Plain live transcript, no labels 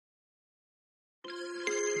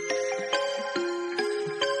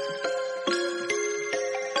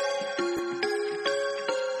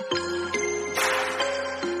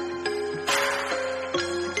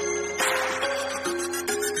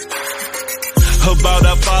about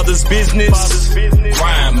our Father's business.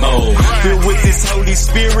 Grind mode. Filled with this Holy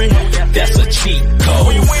Spirit. That's a cheat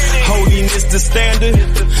code. Holiness the standard.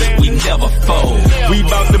 We never fold. We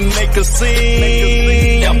about to make a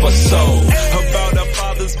scene. Episode about our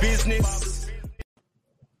Father's business.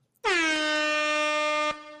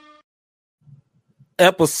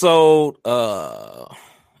 Episode, I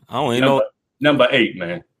don't even know. Number 8,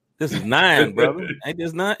 man. This is 9, brother. Ain't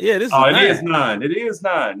this 9? Yeah, this is 9. It is 9. It is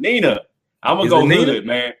 9. Nina. I'm going to go good,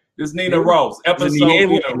 man. This is Nina Yeah. Ross. Episode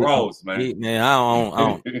Nina Ross, man. Yeah, man, I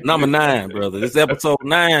don't. Number 9, brother. This is episode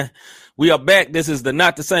 9. We are back. This is the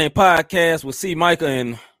Not the Same podcast with C. Micah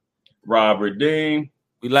and Robert Dean.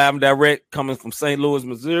 We live and direct coming from St. Louis,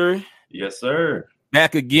 Missouri. Yes, sir.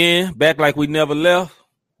 Back again. Back like we never left.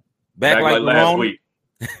 Back like last week.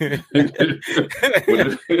 We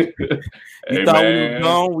thought we were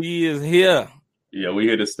gone. We is here. Yeah, we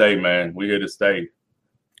here to stay, man. We here to stay.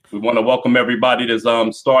 We want to welcome everybody that's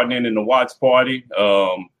starting in the watch party.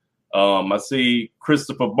 I see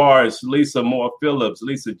Christopher Barsh, Lisa Moore Phillips,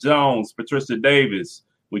 Lisa Jones, Patricia Davis.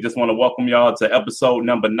 We just want to welcome y'all to episode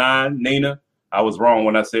number 9. Nina, I was wrong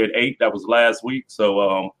when I said 8. That was last week.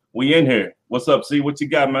 So we in here. What's up, C? What you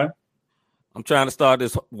got, man? I'm trying to start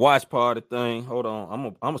this watch party thing. Hold on.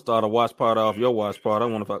 I'm gonna start a watch party off your watch party.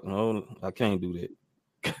 I can't do that.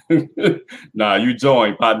 Nah, you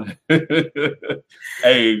join, partner.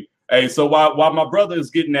 Hey, so while my brother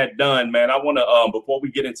is getting that done, man, I want to before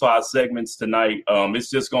we get into our segments tonight, it's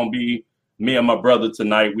just gonna be me and my brother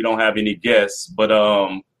tonight. We don't have any guests, but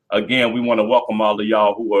again, we want to welcome all of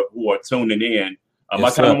y'all who are tuning in.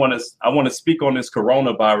 Yes, I want to speak on this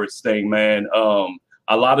coronavirus thing, man.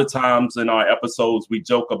 A lot of times in our episodes, we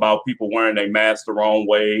joke about people wearing their mask the wrong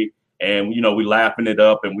way, and we laughing it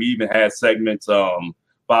up. And we even had segments, 5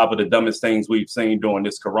 of the dumbest things we've seen during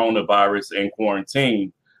this coronavirus and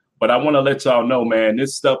quarantine. But I want to let y'all know, man,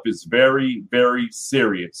 this stuff is very, very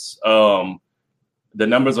serious. The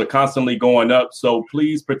numbers are constantly going up, so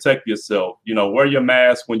please protect yourself. Wear your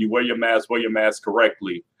mask. When you wear your mask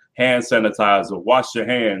correctly. Hand sanitizer. Wash your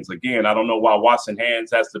hands. Again, I don't know why washing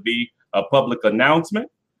hands has to be a public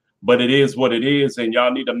announcement, but it is what it is. And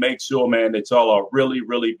y'all need to make sure, man, that y'all are really,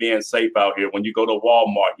 really being safe out here. When you go to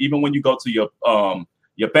Walmart, even when you go to your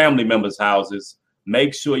family members' houses,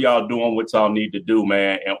 make sure y'all doing what y'all need to do,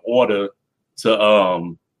 man, in order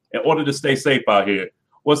to stay safe out here.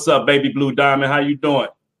 What's up, baby Blue Diamond? How you doing?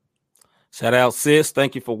 Shout out, sis.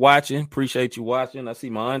 Thank you for watching. Appreciate you watching. I see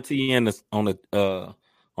my auntie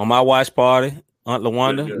on my watch party. Aunt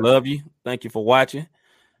LaWanda, love you. Thank you for watching.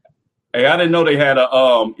 Hey, I didn't know they had a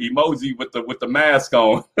emoji with the mask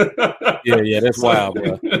on. yeah, that's wild,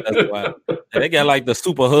 bro. That's wild. And they got like the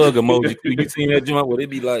super hug emoji. You seen that joint where it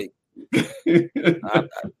be like,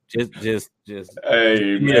 just.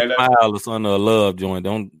 Hey, man, smile or something, or love joint.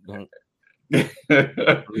 Don't.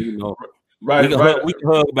 Right, we can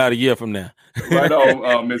hug about a year from now. Right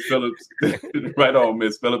on, Miss Phillips. Right on,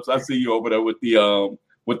 Miss Phillips. I see you over there with the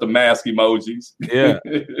mask emojis. Yeah.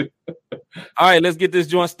 All right, let's get this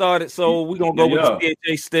joint started. So we're gonna go with the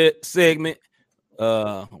CHA segment.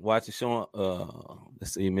 Watching showing.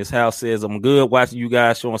 Let's see. Miss House says I'm good watching you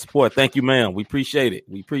guys showing support. Thank you, ma'am. We appreciate it.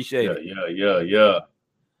 Yeah.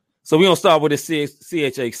 So we're gonna start with this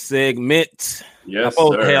CHA segment. Yes, I'm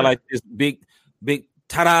supposed to have like this big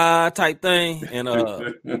ta-da type thing, and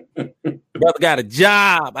brother got a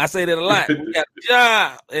job. I say that a lot. We got a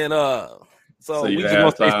job, and so we just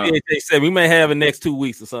want to say CHA segment. We may have it next 2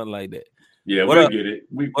 weeks or something like that. Yeah, we'll get it.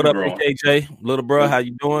 What up, MKJ? Little bro, how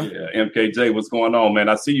you doing? Yeah, MKJ, what's going on, man?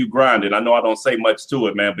 I see you grinding. I know I don't say much to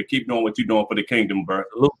it, man, but keep doing what you're doing for the kingdom, bro.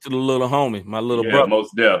 Salute to the little homie, my little brother.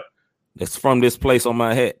 Most deaf. That's from this place on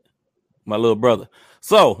my hat, my little brother.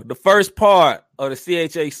 So the first part of the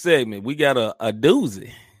CHA segment, we got a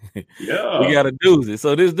doozy. Yeah. We got a doozy.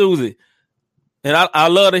 So this doozy, and I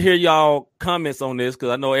love to hear y'all comments on this because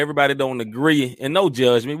I know everybody don't agree, and no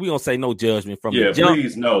judgment. We gonna say no judgment from the jump.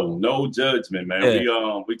 Please, no judgment, man.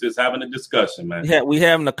 Yeah. We just having a discussion, man. Yeah, we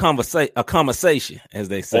having a conversation, as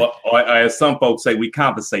they say, or as some folks say, we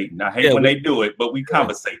conversating. I hate when they do it, but we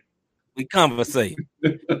conversate. We conversate.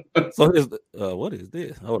 So here's what is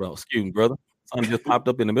this? Hold on, excuse me, brother. Something just popped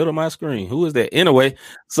up in the middle of my screen. Who is that? Anyway,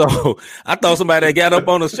 so I thought somebody that got up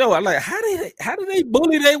on the show. I'm like, how did they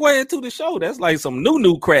bully their way into the show? That's like some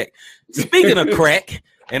new crack. Speaking of crack,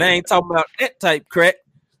 and I ain't talking about that type crack.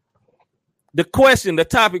 The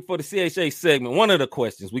topic for the CHA segment, one of the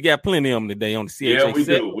questions. We got plenty of them today on the CHA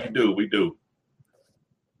segment. We do.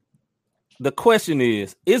 The question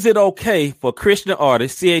is it okay for Christian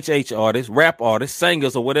artists, CHH artists, rap artists,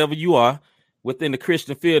 singers, or whatever you are, within the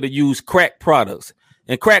Christian field to use crack products?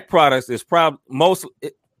 And crack products is probably most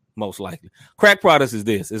likely. Crack products is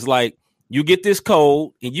this. It's like you get this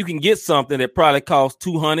code and you can get something that probably costs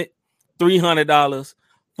 $200, $300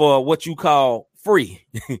 for what you call free,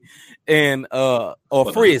 and or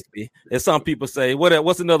frisbee, as some people say.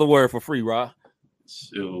 What's another word for free, Rob?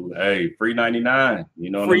 Shoot, hey, free 99. You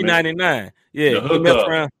know, free 99. Yeah, the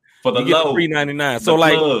hookup for the low. Free 99. So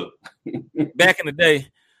like back in the day,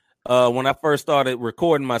 when I first started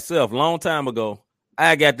recording myself, a long time ago,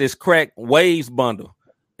 I got this crack Waves bundle,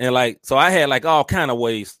 and like so I had like all kind of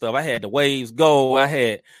Waves stuff. I had the Waves Go. I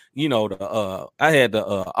had I had the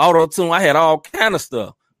Auto Tune. I had all kind of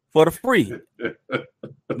stuff for the free.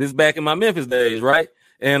 This back in my Memphis days, right?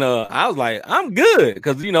 And I was like, I'm good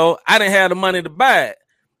because I didn't have the money to buy it.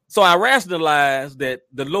 So I rationalized that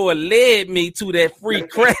the Lord led me to that free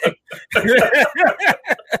crack.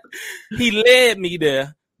 He led me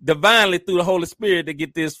there divinely through the Holy Spirit to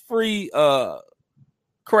get this free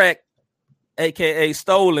crack, aka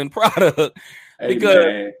stolen product. Hey, because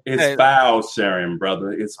man, it's file sharing,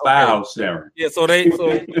 brother. It's file sharing. Yeah,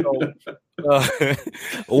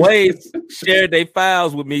 Waves shared their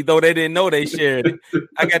files with me, though they didn't know they shared it.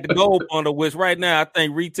 I got the gold bundle, which right now I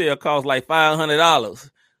think retail costs like $500,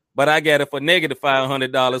 but I got it for negative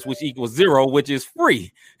 $500, which equals zero, which is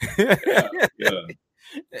free. Yeah.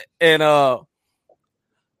 And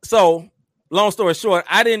so long story short,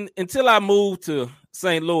 I didn't until I moved to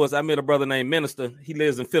St. Louis. I met a brother named Minister. He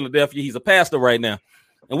lives in Philadelphia. He's a pastor right now.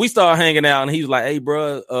 And we started hanging out, and he was like, "Hey,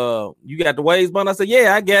 bro, you got the Waves bundle?" I said,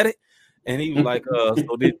 "Yeah, I got it." And he was like,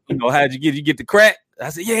 "So did how'd you get the crack?" I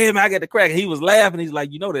said, "Yeah, man, I got the crack." And he was laughing. He's like,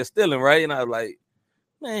 "They're stealing, right?" And I was like,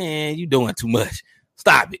 "Man, you doing too much.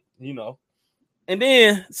 Stop it." And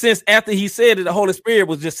then since after he said it, the Holy Spirit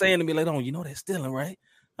was just saying to me, like, "Oh, they're stealing, right?"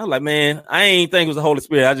 I was like, "Man, I ain't think it was the Holy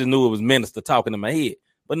Spirit. I just knew it was Minister talking in my head."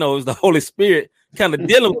 But no, it was the Holy Spirit kind of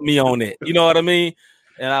dealing with me on it. You know what I mean?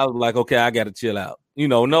 And I was like, okay, I got to chill out.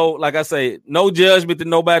 No, like I say, no judgment to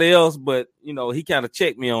nobody else, but, he kind of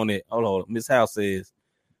checked me on it. Hold on. Miss House says,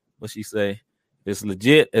 what she say? It's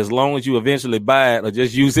legit as long as you eventually buy it or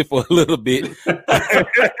just use it for a little bit.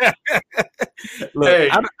 Look, hey.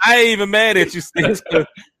 I ain't even mad at you, sis.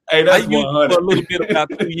 Hey, that's I used it for a little bit about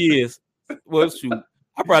 2 years. Well, shoot.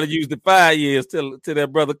 I probably used it 5 years till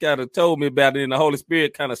that brother kind of told me about it, and the Holy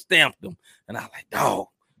Spirit kind of stamped him. And I was like, dog.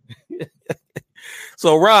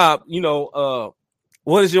 So, Rob,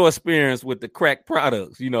 what is your experience with the crack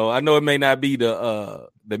products? I know it may not be the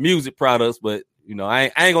music products, but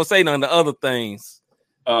I ain't gonna say none of the other things.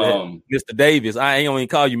 Mr. Davis, I ain't gonna even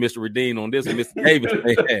call you Mr. Redeem on this one. Mr. Davis,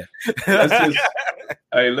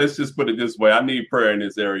 let's just put it this way. I need prayer in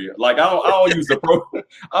this area. Like I don't use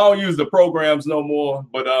the programs no more.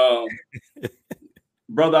 But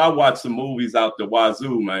brother, I watch some movies out the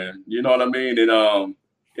wazoo, man. You know what I mean? And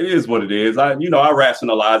it is what it is. I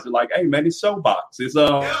rationalize it like, hey man, it's Showbox. It's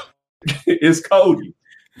it's Cody.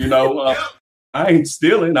 I ain't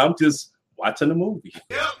stealing. I'm just watching the movie.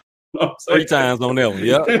 3 times on that one.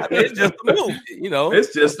 Yeah, it's just a movie.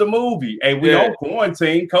 It's just a movie, and we on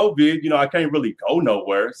quarantine, COVID. I can't really go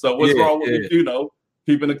nowhere. So what's wrong with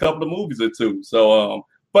peeping a couple of movies or two? So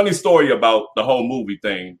funny story about the whole movie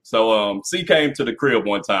thing. So C came to the crib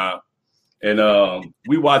one time, and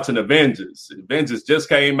we watching Avengers. Avengers just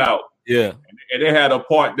came out. Yeah, and they had a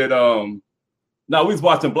part that we was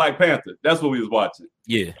watching Black Panther. That's what we was watching.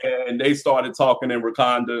 Yeah, and they started talking in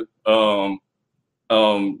Wakanda.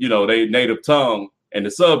 They native tongue, and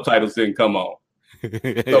the subtitles didn't come on.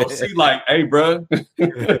 So she like, hey, bro,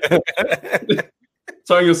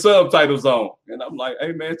 turn your subtitles on. And I'm like,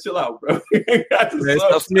 hey, man, chill out, bro.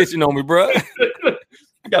 Stop snitching on me, bro.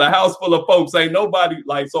 I got a house full of folks. Ain't nobody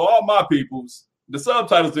so all my peoples, the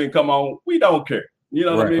subtitles didn't come on. We don't care. You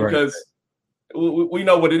know what I mean? Because we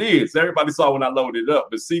know what it is. Everybody saw when I loaded it up,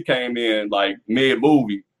 but C came in like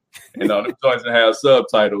mid-movie. The joints didn't have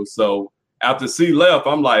subtitles. So after C left,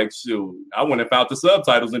 I'm like, shoot, I went and found the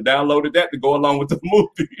subtitles and downloaded that to go along with the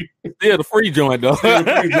movie. Still the free joint, though. Still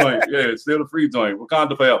the free joint. Yeah, still the free joint.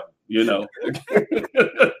 Wakanda forever,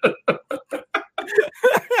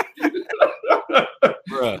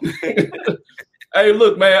 Hey,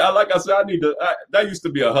 look, man, like I said, that used to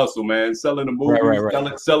be a hustle, man, selling the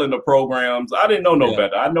movies, selling the programs. I didn't know no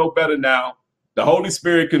better. I know better now. The Holy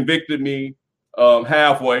Spirit convicted me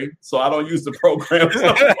halfway, so I don't use the programs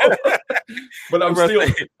no but I'm still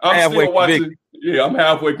watching. Convicted. Yeah, I'm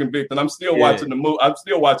halfway convicted. I'm still watching the movie. I'm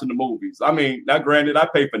still watching the movies. I mean, now granted, I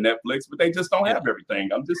pay for Netflix, but they just don't have everything.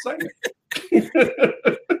 I'm just saying.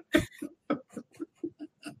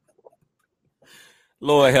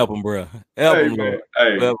 Lord help him, bro. Help him, Lord.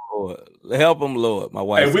 Hey. Help him, Lord. help them, Lord. My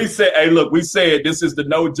wife. And we said, hey, look, we said this is the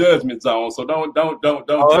no judgment zone, so don't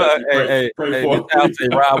judge me. Pray for I'll say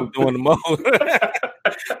Rob was doing the most.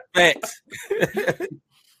 Facts.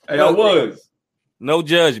 Hey, I was. No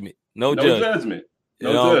judgment. No judgment.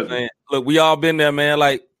 No judgment. Look, we all been there, man.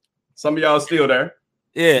 Like some of y'all still there.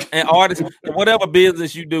 Yeah, and artists, whatever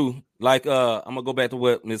business you do, like I'm gonna go back to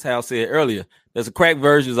what Ms. House said earlier. There's a crack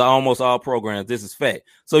versions of almost all programs. This is fact.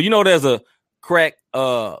 So you know there's a crack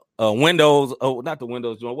Windows. Oh, not the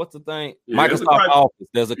Windows joint. What's the thing? Yeah, Microsoft Office.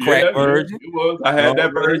 There's a crack version. It was. I had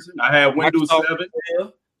that version. I had Windows Microsoft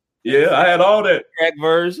 7. Yeah, I had all that crack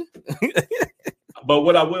version. But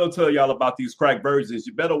what I will tell y'all about these crack versions,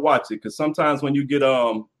 you better watch it because sometimes when you get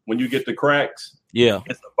the cracks, yeah,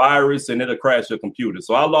 it's a virus and it'll crash your computer.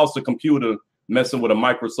 So I lost a computer messing with a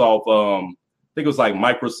Microsoft. I think it was like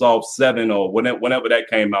Microsoft 7 or whenever that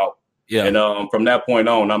came out. Yeah. And from that point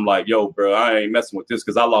on, I'm like, yo, bro, I ain't messing with this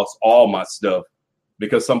because I lost all my stuff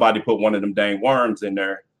because somebody put one of them dang worms in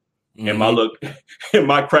there. Mm-hmm. And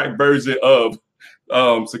my crack version of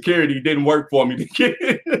security didn't work for me to get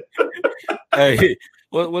it. Hey,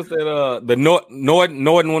 what's that? The Norton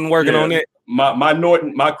wasn't working on it.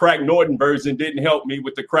 My crack Norton version didn't help me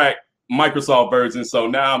with the crack Microsoft version. So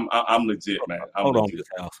now I'm legit, man. Hold on, Miss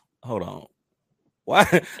House. Hold on. Why?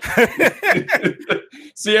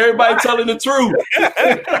 See, everybody telling the truth.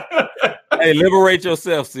 Hey, liberate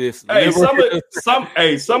yourself, sis. Hey,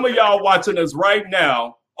 some of y'all watching us right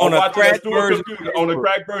now on a crack version on a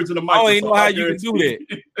crack version of Microsoft. I don't even know how you can do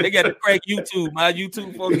that. They got the crack YouTube. My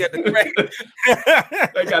YouTube folks got the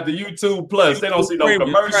crack. They got the YouTube Plus. They don't see no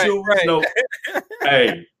commercials. Right. No.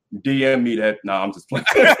 Hey, DM me that. No, I'm just playing.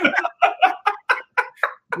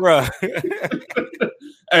 Bruh.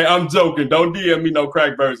 Hey, I'm joking. Don't DM me no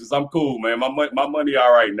crack versions. I'm cool, man. My money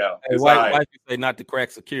all right now. Hey, why you say not to crack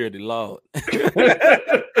security, Lord?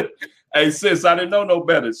 Hey, sis, I didn't know no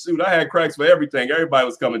better. Shoot, I had cracks for everything. Everybody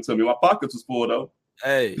was coming to me. My pockets was full, though.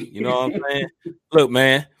 Hey, you know what I'm saying? Look,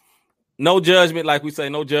 man, no judgment, like we say,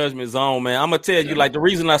 no judgment zone, man. I'm going to tell you, like, the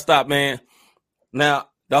reason I stopped, man, now,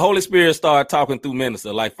 the Holy Spirit started talking through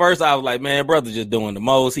minister. Like, first I was like, man, brother just doing the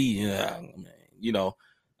most. He, you know,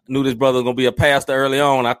 knew this brother was going to be a pastor early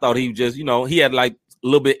on. I thought he just, he had, like, a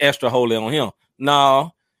little bit extra holy on him.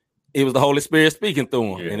 No, it was the Holy Spirit speaking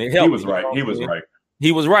through him, and it helped. He was right. He was right.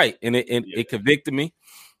 He was right, and it convicted me.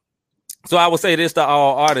 So I would say this to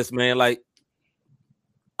all artists, man. Like,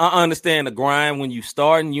 I understand the grind when you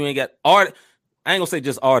start and you ain't got art. I ain't gonna say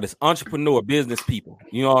just artists, entrepreneur, business people.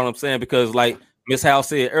 You know what I'm saying? Because like Miss House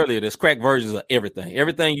said earlier, there's crack versions of everything.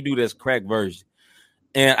 Everything you do, there's crack version.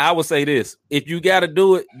 And I would say this: if you got to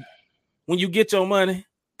do it, when you get your money,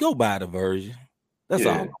 go buy the version. That's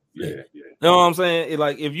all. Yeah. You know what I'm saying?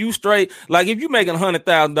 Like if you straight, like if you making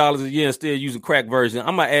 $100,000 a year and still using crack version,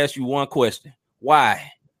 I'm gonna ask you one question: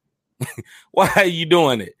 why? Why are you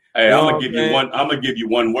doing it? Hey, I'm gonna give you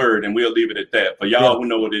one word, and we'll leave it at that. For y'all who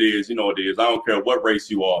know what it is, you know what it is. I don't care what race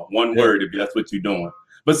you are. One word, if that's what you're doing.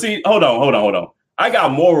 But see, hold on. I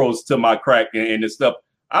got morals to my crack and this stuff.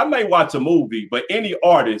 I may watch a movie, but any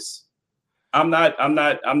artist, I'm not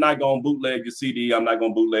gonna bootleg your CD. I'm not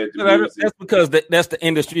gonna bootleg the music. That's because that's the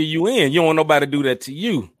industry you in. You don't want nobody to do that to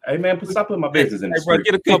you. Hey man, stop putting my business in the street. Bro,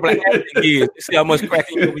 get a couple of acting gigs. See how much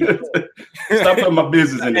cracking you'll be doing. Stop putting my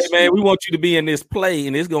business in the street. Hey man, we want you to be in this play,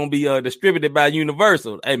 and it's gonna be distributed by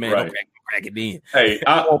Universal. Hey man, don't crack it in. Hey,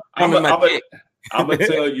 I'm gonna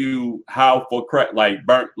tell you how for crack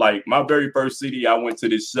burnt my very first CD. I went to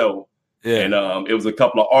this show, and it was a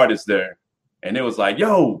couple of artists there, and it was like,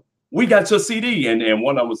 yo, we got your CD. And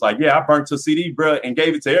one of them was like, yeah, I burnt your CD, bro, and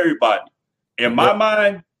gave it to everybody. In my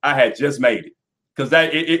mind, I had just made it. Because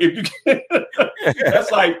that if you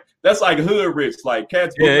that's like hood rich. Like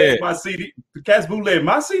Cats bootleg my CD. Cats bootleg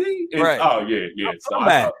my CD? And, right. Oh, yeah. So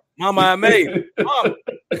my mind made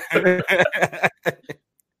it.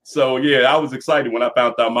 So yeah, I was excited when I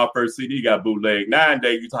found out my first CD got bootleg.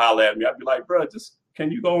 Nowadays, you holler at me. I'd be like, bro, just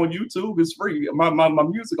can you go on YouTube? It's free. My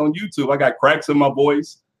music on YouTube. I got cracks in my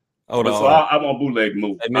voice. Hold on. So I'm on bootleg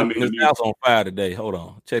move. Hey, Miss House on fire today. Hold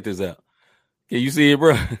on. Check this out. Can you see it,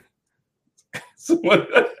 bro?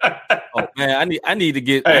 Oh man, I need to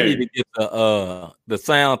get the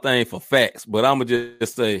sound thing for facts, but I'm gonna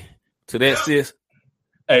just say to that sis.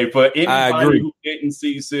 Hey, for anybody who didn't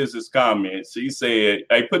see Sis's comments, she said,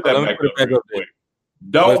 "Hey, put that back up real quick.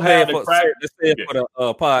 Don't have the crack." Let's say it for the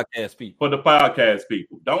podcast people. For the podcast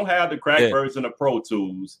people, don't have the crack version of Pro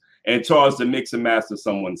Tools and charge to mix and master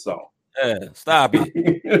someone's song. Stop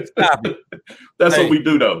it. Stop it. That's what we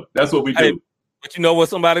do, though. That's what we do. But you know what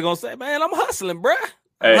somebody gonna say, man? I'm hustling, bro.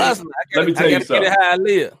 Hustling. Let me tell you something. Get it how I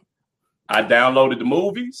live. I downloaded the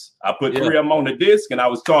movies. I put 3 of them on the disc, and I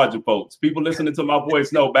was charging folks. People listening to my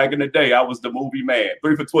voice know back in the day, I was the movie man.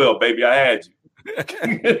 3 for $12, baby. I had you.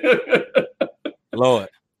 Lord.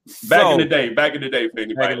 Back in the day,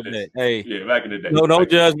 Finny. Back in the day. Hey, yeah, back in the day. No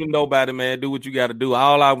judgment, nobody, man. Do what you got to do.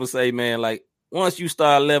 All I would say, man, like once you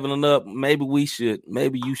start leveling up, maybe you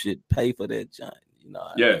should pay for that giant. You know?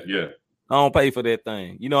 Yeah. I don't pay for that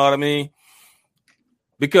thing. You know what I mean?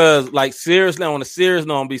 Because, like, seriously, on a serious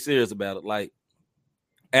note, I'm be serious about it. Like,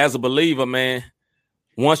 as a believer, man,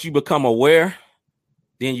 once you become aware,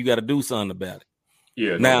 then you got to do something about it.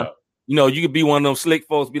 Yeah. Now, you know, you could be one of them slick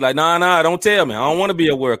folks, be like, nah, don't tell me. I don't want to be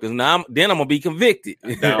aware because then I'm gonna be convicted.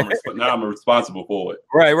 now I'm responsible for it.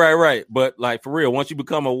 Right. But like for real, once you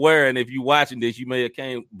become aware, and if you watching this, you may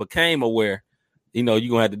have became aware. You know, you're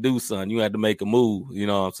gonna have to do something. You have to make a move. You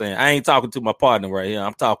know what I'm saying? I ain't talking to my partner right here.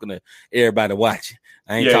 I'm talking to everybody watching.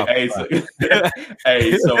 I ain't talking. So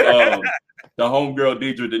the homegirl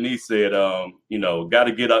Deidre Denise said, you know, you got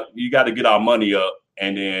to get our money up,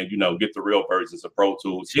 and then, you know, get the real versions of Pro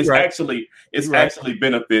Tools. It's actually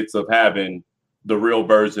benefits of having the real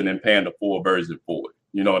version and paying the full version for it.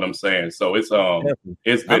 You know what I'm saying? So it's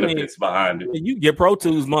benefits behind it. You get Pro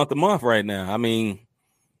Tools month to month right now. I mean,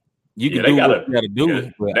 you can do what you got to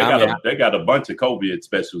do. Yeah, they got a bunch of COVID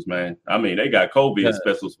specials, man. I mean, they got COVID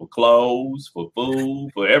specials for clothes, for food,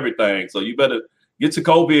 for everything. So you better get your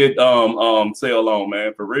COVID sale on,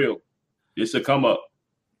 man, for real. It should come up.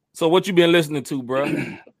 So what you been listening to,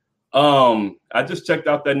 bro? I just checked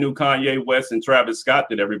out that new Kanye West and Travis Scott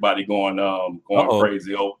that everybody going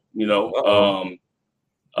crazy over. You know,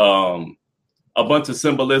 a bunch of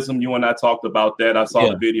symbolism. You and I talked about that. I saw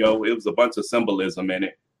the video. It was a bunch of symbolism in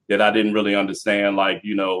it that I didn't really understand. Like,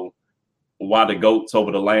 you know, why the goats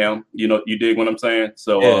over the lamb? You know, you dig what I'm saying?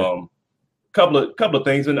 So, couple of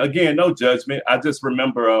things. And again, no judgment. I just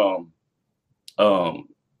remember,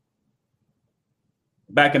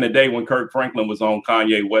 back in the day when Kirk Franklin was on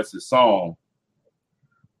Kanye West's song,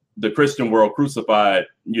 the Christian world crucified,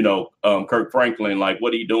 you know, Kirk Franklin, like,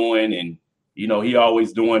 what he doing? And, you know, he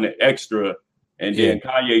always doing the extra. And then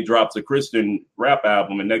Kanye drops a Christian rap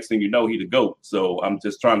album, and next thing you know, he the GOAT. So I'm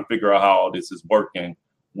just trying to figure out how all this is working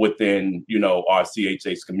within, you know, our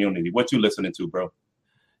CHH community. What you listening to, bro?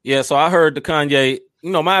 Yeah, so I heard the Kanye, you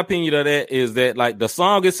know, my opinion of that is that, like, the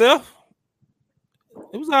song itself,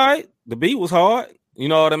 it was all right. The beat was hard. You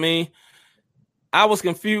know what I mean? I was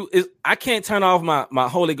confused. I can't turn off my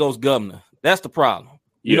Holy Ghost governor. That's the problem.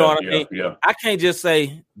 You know what I mean? Yeah. I can't just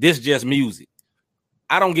say this just music.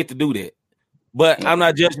 I don't get to do that. But I'm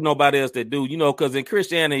not judging nobody else that do, you know, because in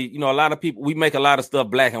Christianity, you know, a lot of people, we make a lot of stuff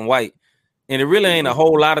black and white. And it really ain't a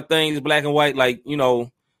whole lot of things black and white. Like, you know,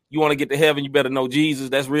 you want to get to heaven, you better know Jesus.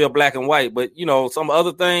 That's real black and white. But, you know, some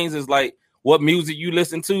other things is like what music you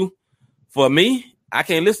listen to. For me, I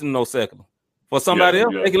can't listen to no secular. For somebody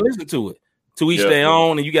else, they can listen to it. To each their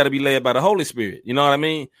own, and you got to be led by the Holy Spirit. You know what I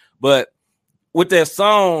mean? But with that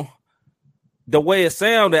song, the way it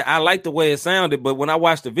sounded, I liked the way it sounded. But when I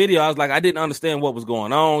watched the video, I was like, I didn't understand what was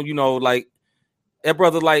going on. You know, like that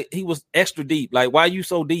brother, like he was extra deep. Like, why are you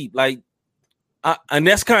so deep? Like, and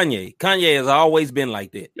that's Kanye. Kanye has always been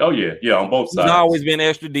like that. Oh yeah, on both sides. He's always been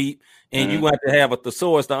extra deep, and you have to have a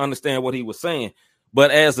thesaurus to understand what he was saying.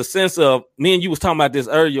 But as a sense of, me and you was talking about this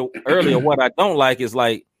earlier, what I don't like is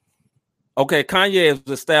like, okay, Kanye has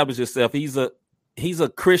established himself. He's a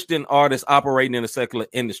Christian artist operating in the secular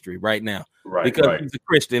industry right now. Right. Because he's a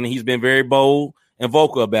Christian and he's been very bold and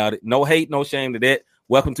vocal about it. No hate, no shame to that.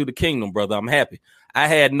 Welcome to the kingdom, brother. I'm happy. I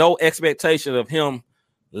had no expectation of him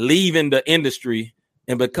leaving the industry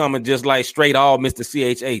and becoming just like straight all Mr.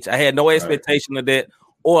 CHH. I had no expectation of that.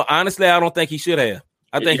 Or honestly, I don't think he should have.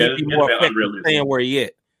 I think he'd be more effective staying where he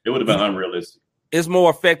at. It would have been unrealistic. It's more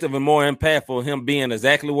effective and more impactful him being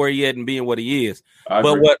exactly where he at and being what he is.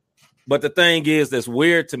 But the thing is that's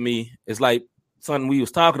weird to me is like something we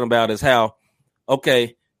was talking about is how,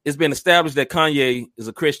 okay, it's been established that Kanye is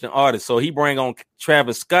a Christian artist. So he bring on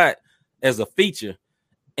Travis Scott as a feature.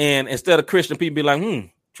 And instead of Christian people be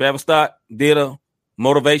like, Travis Scott did a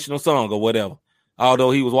motivational song or whatever.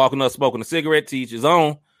 Although he was walking up smoking a cigarette to each his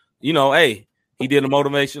own, you know, hey, he did a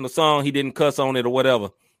motivational song. He didn't cuss on it or whatever.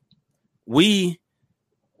 We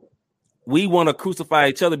want to crucify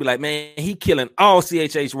each other, be like, man, he killing all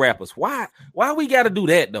CHH rappers. Why we got to do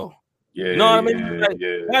that though? Yeah, you know what I mean? Like,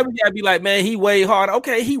 why we got to be like, man, he way hard.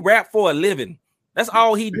 Okay, he rap for a living. That's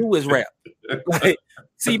all he do is rap. Like,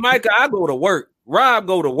 see, Micah, I go to work. Rob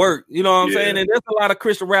go to work. You know what I'm saying? And there's a lot of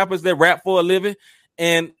Christian rappers that rap for a living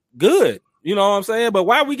and good. You know what I'm saying? But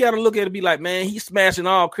why we got to look at it and be like, man, he's smashing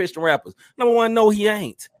all Christian rappers. Number one, no, he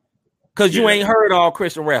ain't. Because you ain't heard all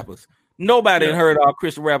Christian rappers. Nobody ain't heard our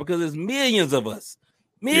Christian rap because there's millions of us.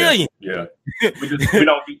 Millions. Yeah. We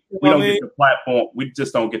don't get the platform. We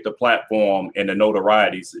just don't get the platform and the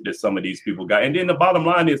notoriety that some of these people got. And then the bottom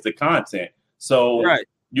line is the content. So,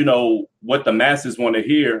 you know, what the masses want to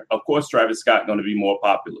hear, of course, Travis Scott going to be more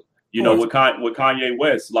popular. You know, with Kanye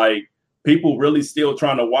West, like people really still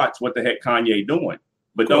trying to watch what the heck Kanye doing.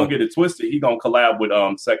 But don't get it twisted. He going to collab with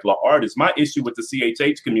secular artists. My issue with the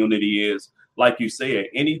CHH community is, like you said,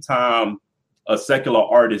 anytime a secular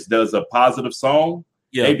artist does a positive song,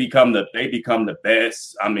 they become the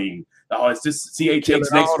best. I mean, it's just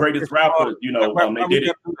CHH next greatest rapper. You know,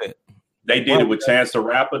 they did it with Chance the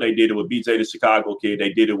Rapper. They did it with BJ the Chicago Kid.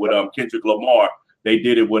 They did it with Kendrick Lamar. They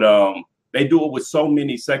did it with they do it with so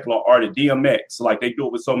many secular artists. DMX, like they do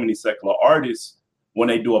it with so many secular artists when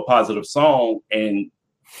they do a positive song, and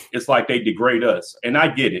it's like they degrade us. And I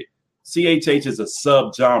get it. CHH is a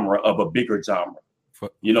sub-genre of a bigger genre.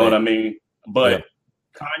 You know what I mean? But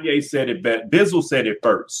Kanye said it best. Bizzle said it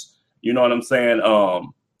first. You know what I'm saying?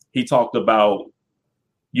 He talked about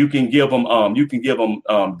you can give them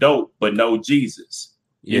dope, but no Jesus.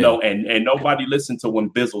 You know, and nobody listened to when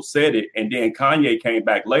Bizzle said it. And then Kanye came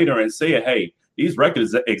back later and said, hey, these record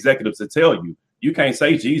executives will tell you can't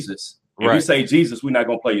say Jesus. If you say Jesus, we're not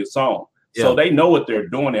gonna play your song. So they know what they're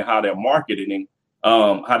doing and how they're marketing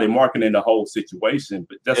the whole situation.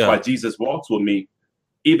 But that's why Jesus Walks With Me,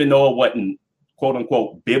 even though it wasn't quote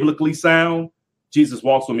unquote biblically sound, Jesus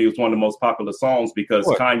Walks With Me was one of the most popular songs because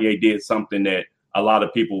Kanye did something that a lot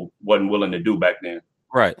of people wasn't willing to do back then.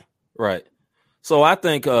 Right. So I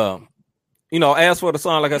think, you know, as for the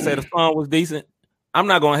song, like I said, the song was decent. I'm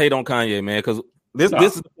not gonna hate on Kanye, man, because this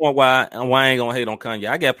is the point why I ain't gonna hate on Kanye.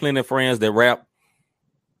 I got plenty of friends that rap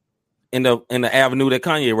in the avenue that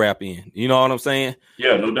Kanye rap in. You know what I'm saying?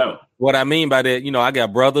 Yeah, no doubt. What I mean by that, you know, I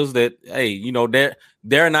got brothers that, hey, you know,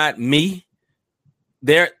 they're not me.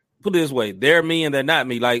 They're, put it this way, they're me and they're not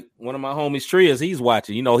me. Like one of my homies, Trias, he's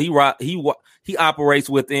watching. You know, he operates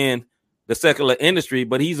within the secular industry,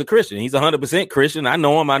 but he's a Christian. He's 100% Christian. I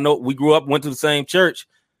know him. I know we grew up, went to the same church,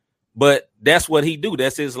 but that's what he do.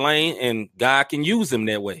 That's his lane, and God can use him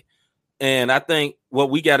that way. And I think what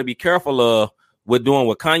we got to be careful of with doing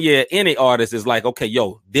with Kanye, any artist, is like, okay,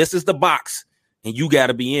 yo, this is the box, and you got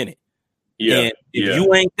to be in it. Yeah. And if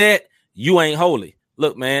you ain't that, you ain't holy.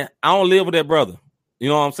 Look, man, I don't live with that brother. You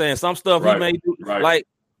know what I'm saying? Some stuff he may do. Like,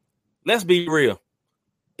 let's be real.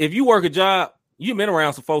 If you work a job, you've been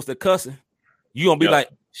around some folks that cussing, you're going to be like,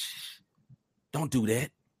 shh, don't do that.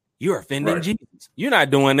 You're offending Jesus. You're not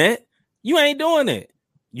doing that. You ain't doing that.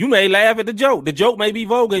 You may laugh at the joke. The joke may be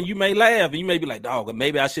vulgar, and you may laugh, and you may be like, dog,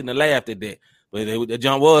 maybe I shouldn't have laughed at that. But the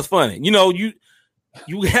jump was funny. You know, you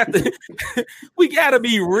have to, we got to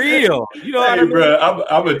be real. You know what I mean? Bro,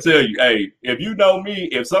 I'm going to tell you, hey, if you know me,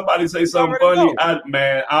 if somebody say something funny,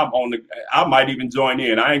 I might even join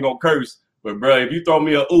in. I ain't going to curse. But, bro, if you throw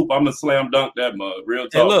me a oop, I'm going to slam dunk that mug. Real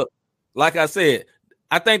talk. And look, like I said,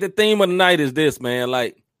 I think the theme of the night is this, man.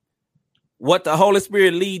 Like, what the Holy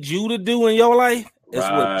Spirit leads you to do in your life is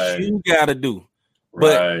what you got to do.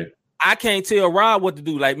 But I can't tell Rob what to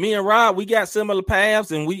do. Like, me and Rob, we got similar paths,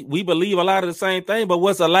 and we believe a lot of the same thing. But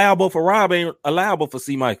what's allowable for Rob ain't allowable for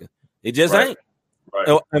C. Micah. It just ain't.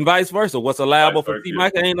 And vice versa. What's allowable for C.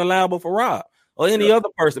 Micah ain't allowable for Rob or any other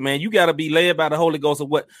person, man. You got to be led by the Holy Ghost of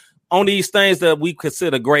what on these things that we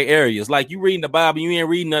consider gray areas. Like, you reading the Bible, you ain't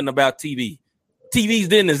reading nothing about TV. TVs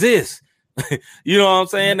didn't exist. You know what I'm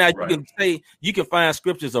saying? Now, you can find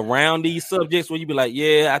scriptures around these subjects where you be like,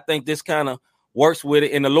 yeah, I think this kind of works with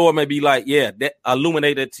it, and the Lord may be like, yeah, that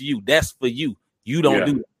illuminated to you. That's for you. You don't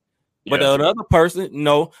do that. But the other person,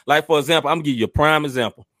 no. Like, for example, I'm gonna give you a prime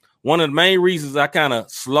example. One of the main reasons I kind of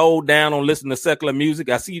slowed down on listening to secular music,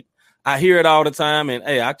 I hear it all the time, and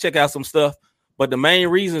hey, I check out some stuff. But the main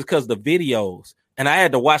reason is because the videos, and I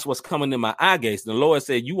had to watch what's coming in my eye gates. The Lord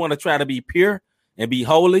said, you want to try to be pure and be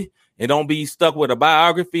holy, and don't be stuck with a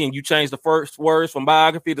biography, and you change the first words from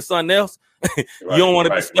biography to something else. You don't want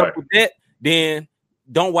to be stuck with that. Then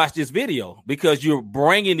don't watch this video, because you're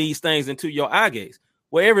bringing these things into your eye gaze.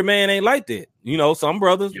 Well, every man ain't like that. You know, some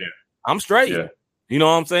brothers, I'm straight. You know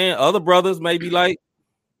what I'm saying? Other brothers may be like,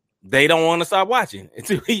 they don't want to stop watching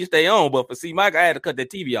until each their own. But for C. Mike, I had to cut that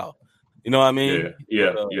TV off. You know what I mean?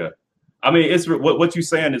 Yeah. I mean, it's what you're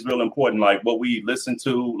saying is real important. Like, what we listen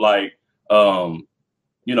to, like,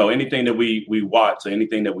 you know, anything that we watch or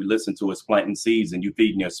anything that we listen to is planting seeds, and you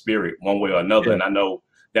feeding your spirit one way or another. And I know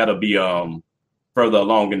that'll be further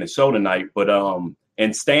along in the show tonight, but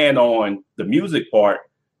and stand on the music part,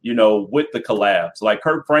 you know, with the collabs. Like,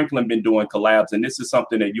 Kirk Franklin been doing collabs, and this is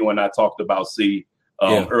something that you and I talked about,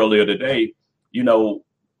 earlier today. You know,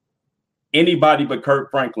 anybody but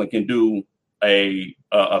Kirk Franklin can do a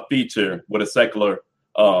feature with a secular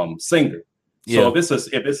singer. So if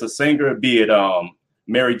it's a singer, be it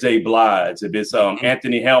Mary J. Blige, if it's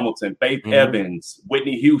Anthony Hamilton, Faith Evans,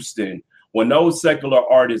 Whitney Houston, when those secular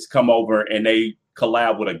artists come over and they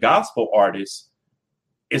collab with a gospel artist,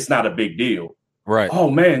 it's not a big deal. Right. Oh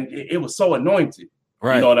man, it was so anointed.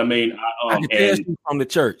 Right. You know what I mean? I can tell you from the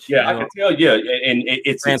church. Yeah, I can tell. Yeah, and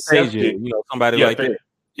it's Fantasia, accepted. somebody like that.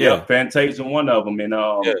 Yeah, Fantasia, one of them, and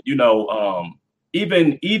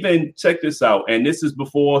even check this out. And this is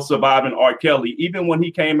before surviving R. Kelly. Even when he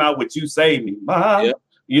came out with "You Save Me,"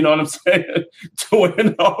 you know what I'm saying?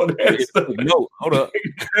 Doing all that stuff. No, hold up.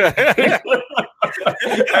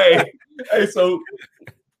 hey, so,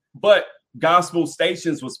 but gospel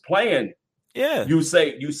stations was playing. Yeah, you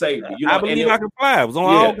say me. I believe I can fly. It was on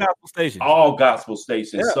all gospel stations. All gospel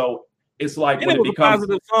stations. Yeah. So it's like when it becomes a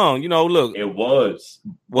positive song. Look, it was.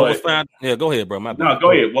 What was fine? Yeah, go ahead, bro. No,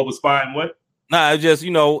 go ahead. What was fine? What? Nah, it's just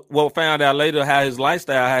what found out later how his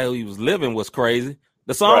lifestyle, how he was living was crazy.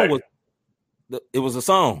 The song was, it was a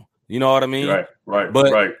song. You know what I mean? Right.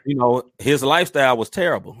 But his lifestyle was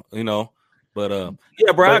terrible. But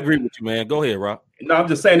I agree with you, man. Go ahead, Rob. No, I'm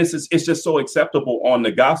just saying it's just so acceptable on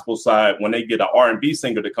the gospel side when they get an R&B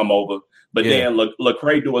singer to come over. But then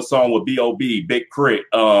Lecrae do a song with B.O.B., Big Crit.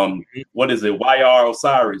 What is it? Y.R.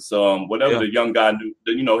 Osiris. Whatever the young guy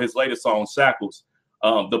knew. His latest song, Shackles.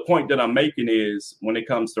 The point that I'm making is when it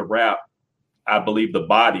comes to rap, I believe the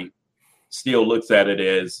body still looks at it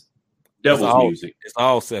as devil's music. It's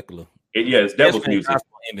all secular. It's devil's music.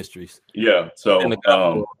 Industries. Yeah. So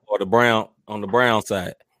or the brown on the brown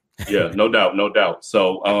side. Yeah, no doubt.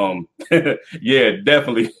 So, yeah,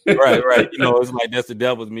 definitely. right. It's like that's the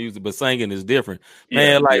devil's music, but singing is different,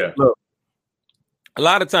 man. Look, a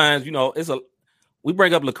lot of times, we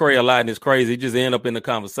bring up Lecrae a lot, and it's crazy. It just end up in the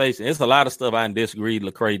conversation. It's a lot of stuff I disagree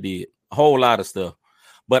Lecrae did, a whole lot of stuff.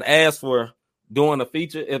 But as for doing a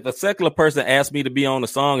feature, if a secular person asked me to be on a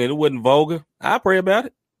song and it wasn't vulgar, I pray about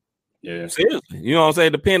it. Yeah, seriously. You know what I'm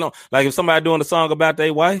saying? Depend on, like, if somebody doing a song about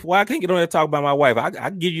their wife, why I can't get on there and talk about my wife? I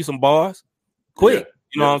can give you some bars quick.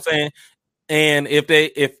 You know what I'm saying? And if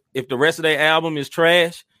the rest of their album is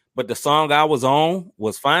trash, but the song I was on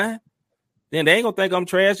was fine, then they ain't gonna think I'm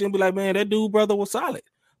trash. They'll be like, man, that dude brother was solid.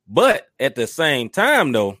 But at the same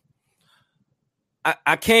time, though,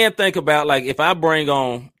 I can't think about, like, if I bring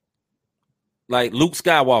on like Luke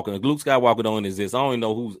Skywalker don't exist. I don't even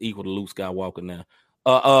know who's equal to Luke Skywalker now.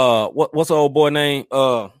 What's the old boy name?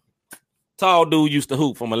 Tall dude used to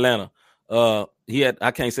hoop from Atlanta.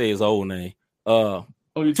 I can't say his old name.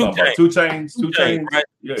 You talking about 2 Chainz? 2 Chainz, right?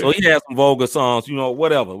 Yeah. So he had some vulgar songs,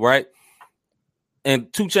 whatever, right?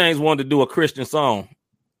 And 2 Chainz wanted to do a Christian song.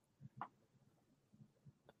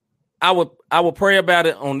 I would pray about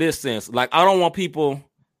it on this sense. Like, I don't want people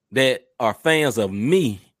that are fans of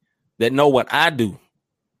me that know what I do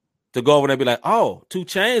to go over there and be like, oh, 2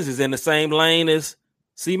 Chainz is in the same lane as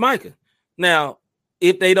C. Micah. Now,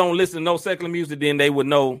 if they don't listen to no secular music, then they would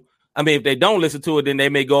know. I mean, if they don't listen to it, then they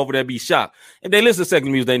may go over there and be shocked. If they listen to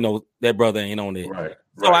secular music, they know that brother ain't on it. Right.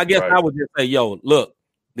 So I guess I would just say, yo, look,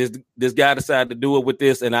 this guy decided to do it with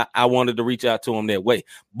this, and I wanted to reach out to him that way.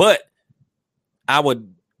 But I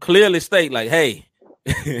would clearly state, like, hey,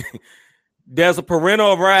 there's a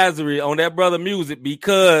parental advisory on that brother music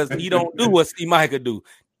because he don't do what C. Micah do.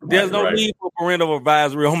 There's no need for parental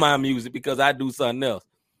advisory on my music because I do something else.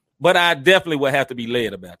 But I definitely would have to be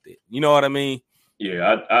led about that. You know what I mean?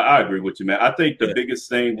 Yeah, I agree with you, man. I think the biggest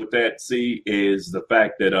thing with that, C, is the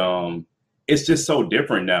fact that it's just so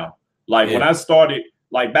different now. Like when I started,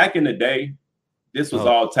 like back in the day, this was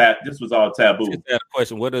all taboo. Just had a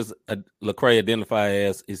question: what does Lecrae identify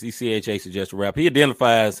as? Is he CHA suggested rap? He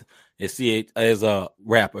identifies as a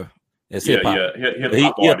rapper, as hip hop.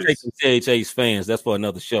 Hip-hop he'll take some CHA's fans. That's for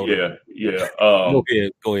another show. Yeah. Go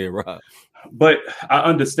ahead, Rob. But I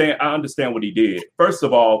understand what he did. First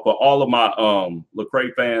of all, for all of my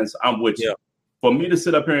Lecrae fans, I'm with you. For me to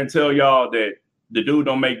sit up here and tell y'all that the dude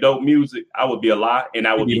don't make dope music, I would be a lie, and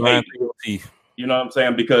I would be hating. You know what I'm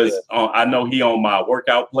saying? Because I know he on my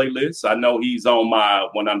workout playlist. I know he's on my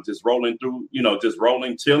when I'm just rolling through, just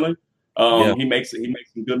rolling, chilling. He makes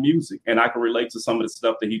some good music, and I can relate to some of the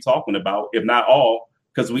stuff that he's talking about, if not all,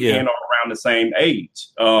 because we are around the same age.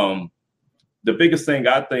 The biggest thing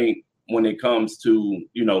I think when it comes to,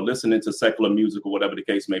 listening to secular music or whatever the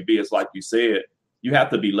case may be, it's like you said, you have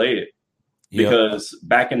to be led. Because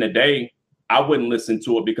back in the day, I wouldn't listen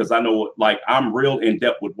to it because I know, like, I'm real in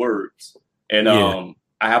depth with words. And I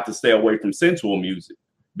have to stay away from sensual music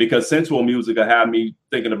because sensual music will have me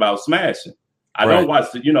thinking about smashing. I don't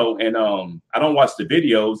watch the, I don't watch the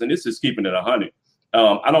videos, and this is keeping it 100.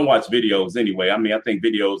 I don't watch videos anyway. I mean, I think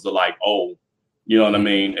videos are like old, you know what I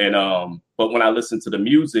mean? And but when I listen to the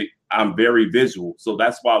music, I'm very visual. So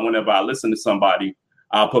that's why whenever I listen to somebody,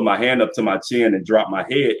 I'll put my hand up to my chin and drop my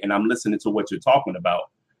head, and I'm listening to what you're talking about.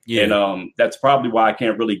 Yeah. And that's probably why I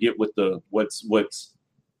can't really get with the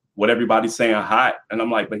what everybody's saying hot. And I'm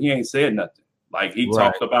like, but he ain't said nothing. Like he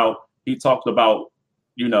talked about,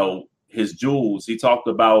 his jewels. He talked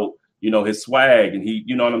about, his swag, and he,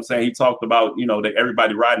 you know what I'm saying? He talked about, that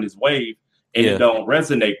everybody riding his wave, and it don't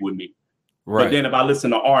resonate with me. Right. But then if I listen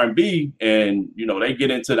to R&B and, they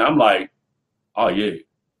get into that, I'm like, oh yeah,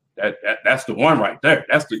 that's the one right there.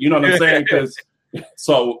 That's the, you know what I'm saying? Because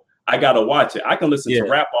so I got to watch it. I can listen to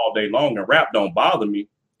rap all day long, and rap don't bother me.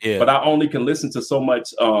 Yeah. But I only can listen to so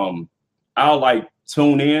much. I'll like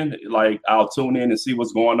tune in, I'll tune in and see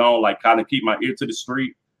what's going on, like kind of keep my ear to the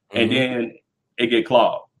street, and then it get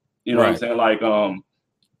clogged. You know what I'm saying? Like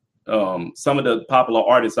some of the popular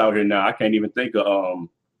artists out here now, I can't even think of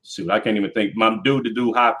I can't even think. My dude to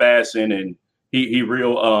do high fashion, and he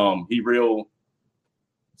real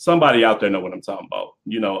somebody out there know what I'm talking about.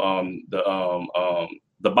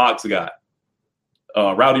 The box guy,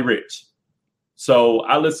 Rowdy Rich. So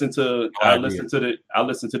I listen to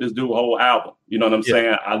this dude whole album. You know what I'm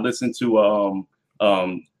saying? I listened to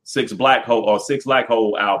Six Black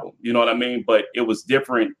Hole album. You know what I mean? But it was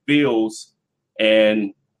different feels,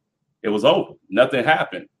 and it was over. Nothing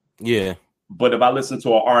happened. Yeah. But if I listen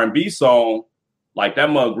to an R&B song, like that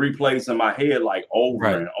mug replays in my head like over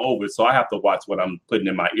and over. So I have to watch what I'm putting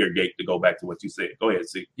in my ear gate to go back to what you said. Go ahead,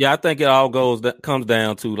 C. Yeah, I think it all comes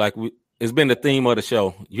down to like it's been the theme of the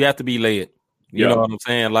show. You have to be led. You know what I'm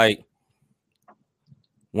saying? Like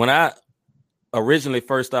when I originally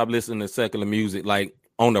first stopped listening to secular music, like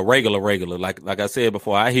on the regular, like I said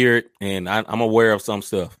before, I hear it and I'm aware of some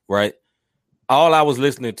stuff, right? All I was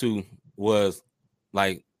listening to was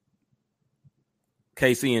like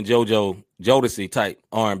KC and Jodeci type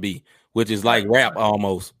R&B, which is like rap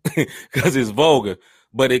almost because it's vulgar,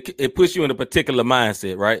 but it puts you in a particular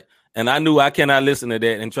mindset, right? And I knew I cannot listen to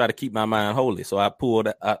that and try to keep my mind holy, so I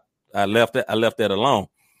left that alone.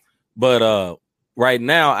 But right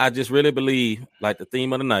now, I just really believe, like the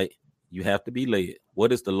theme of the night, you have to be led.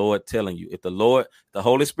 What is the Lord telling you? If the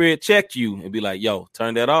Holy Spirit checked you and be like, yo,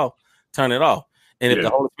 turn that off, turn it off. And if the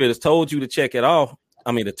Holy Spirit has told you to check it off,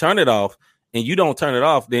 to turn it off, and you don't turn it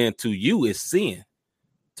off, then to you it's sin.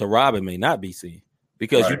 To Rob, it may not be sin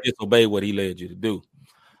because you disobeyed what he led you to do.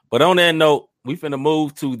 But on that note, we finna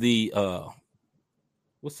move to the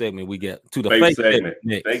what segment we get? To the fake segment.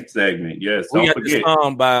 Fake segment, yes. We got this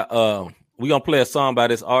song by we're gonna play a song by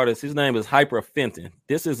this artist. His name is Hyper Fenton.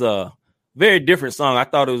 This is a very different song. I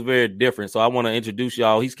thought it was very different. So I want to introduce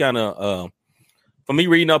y'all. He's kind of for me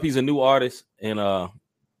reading up, he's a new artist, and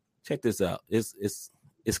check this out. It's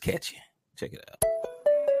catchy. Check it out.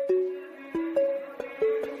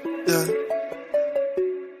 Yeah.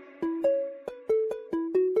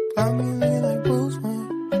 Got me looking like Bruce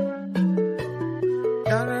Wayne.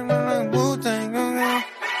 Got it like Wu-Tang.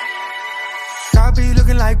 I be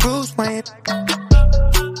looking like Bruce Wayne.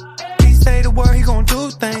 He say the word, he gon' do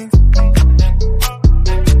things.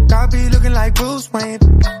 I be looking like Bruce Wayne.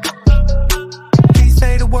 He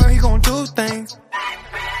say the word, he gon' do things.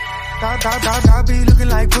 I be looking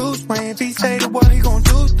like Bruce Wayne. If he say the word, he gon'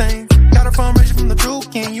 do things. Got a phone rich from the Drew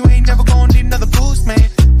King. You ain't never gon' need another boost, man.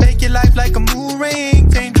 Make your life like a moon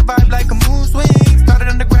ring. Change the vibe like a moon swing. Started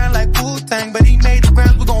underground like Wu-Tang, but he made the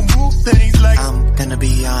grounds, we gon' move things like. I'm gonna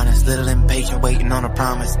be honest, little impatient, waiting on a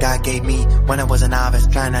promise God gave me when I was a novice.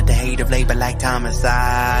 Trying not to hate of labor like Thomas.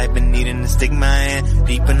 I've been needing to stick my hand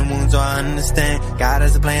deep in the wounds so I understand. God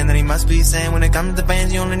has a plan that he must be saying. When it comes to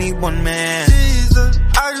fans, you only need one man. Jesus,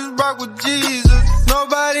 I just rock with Jesus.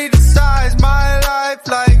 Nobody decides my life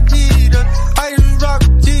like he does. I just rock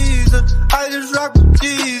with Jesus. I just rock with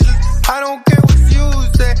Jesus. I don't care what you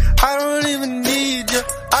say. I don't even need you.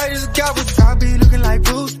 I just got what I be looking like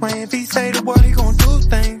Bruce Wayne. If he say the word, he gon' do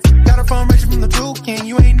things. Got a phone rich from the Drew King.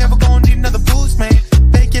 You ain't never gon' need another boost, man.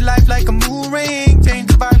 Make your life like a moon ring. Change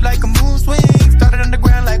the vibe like a moon swing. Started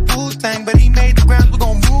underground like Wu-Tang, but he made the grounds, we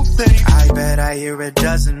gon' move things. I bet I hear a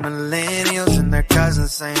dozen millennials and their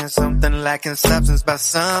cousins saying something lacking substance about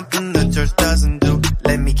something the church doesn't do.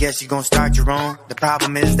 Let me guess, you gon' start your own. The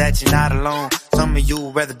problem is that you're not alone. Some of you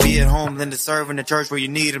would rather be at home than to serve in the church where you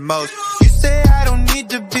need it most. You say I don't need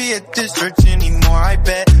to be at this church anymore, I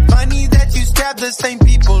bet. Funny that you stabbed the same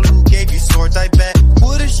people who gave you swords, I bet.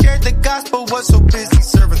 Would've shared the gospel, was so busy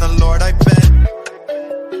serving the Lord, I bet.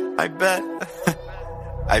 I bet.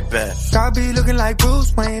 I bet. I be looking like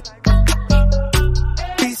Bruce Wayne.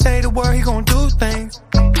 say the word, he gon' do things.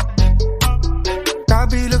 God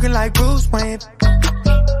be looking like Bruce Wayne.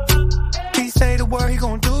 He say the word, he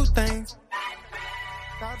gon' do things.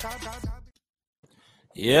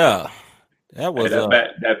 Yeah, that was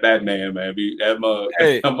that Batman, man. That mug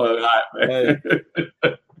hot, man.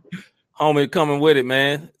 Hey. Homie coming with it,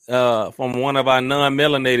 man. From one of our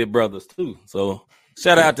non-melanated brothers too. So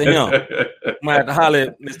shout out to him. Might have to holler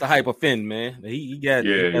at Mr. Hyper Finn, man. He got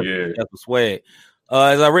the swag.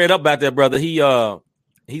 As I read up about that brother, he's a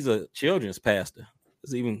children's pastor.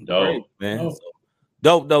 It's even great, man.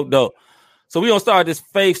 So, dope. So we gonna start this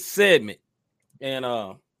faith segment. And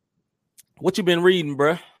what you been reading,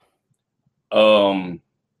 bro? I'm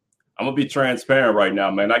gonna be transparent right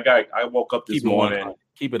now, man. I woke up this morning.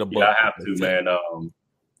 Keep it a buck. Yeah, I have to, man.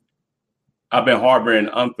 I've been harboring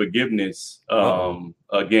unforgiveness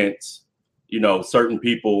against, certain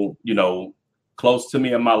people, close to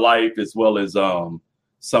me in my life, as well as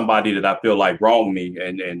somebody that I feel like wronged me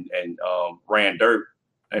and ran dirt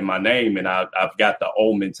in my name. And I've got the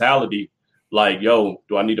old mentality, like, yo,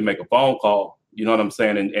 do I need to make a phone call? You know what I'm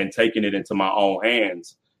saying? And taking it into my own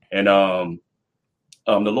hands. And the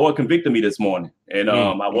Lord convicted me this morning. And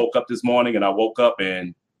I woke up this morning and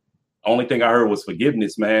only thing I heard was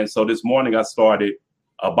forgiveness, man. So this morning I started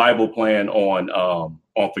a Bible plan on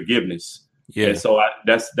forgiveness. Yeah. And so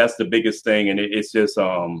that's the biggest thing. And it's just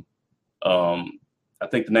I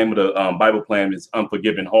think the name of the Bible plan is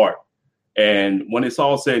Unforgiving Heart. And when it's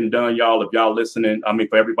all said and done, y'all, if y'all listening, I mean,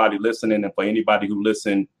 for everybody listening and for anybody who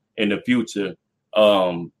listen in the future,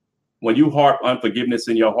 when you harp unforgiveness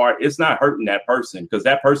in your heart, it's not hurting that person, because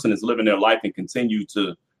that person is living their life and continue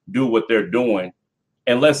to do what they're doing,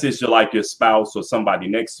 unless it's your spouse or somebody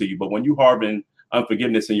next to you. But when you harboring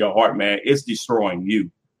unforgiveness in your heart, man, it's destroying you.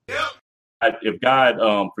 Yep. If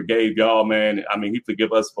God forgave y'all, man, I mean, he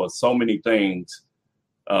forgive us for so many things.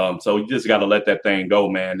 So you just got to let that thing go,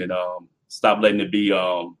 man, and stop letting it be,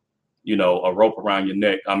 a rope around your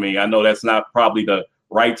neck. I mean, I know that's not probably the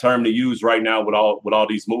right term to use right now with all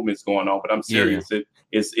these movements going on, but I'm serious. Yeah.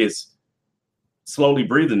 It's slowly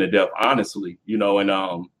breathing to death, honestly,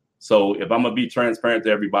 and so if I'm gonna be transparent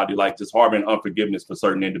to everybody, like, just harboring unforgiveness for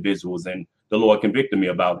certain individuals, and the Lord convicted me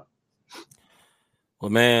about it.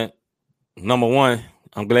 Well, man, number one,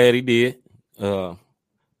 I'm glad he did,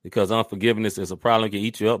 because unforgiveness is a problem. It can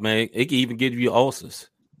eat you up, man. It can even give you ulcers.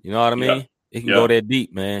 You know what I mean? Yeah. It can go that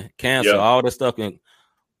deep, man. Cancer, all that stuff can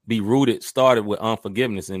be started with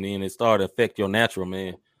unforgiveness, and then it started to affect your natural,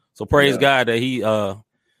 man. So praise God that he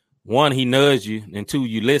nudged you, and two,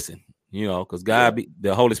 you listen, because God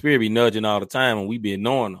the Holy Spirit be nudging all the time, and we be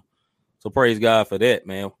ignoring them. So praise God for that,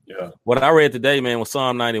 man. Yeah. What I read today, man, was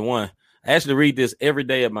Psalm 91. I actually read this every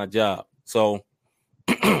day at my job. So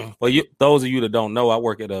for you, those of you that don't know, I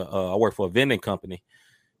work for a vending company,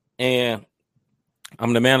 and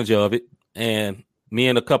I'm the manager of it. And me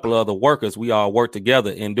and a couple of other workers, we all work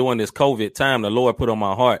together. And during this COVID time, the Lord put on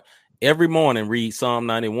my heart every morning, read Psalm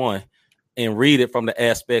 91 and read it from the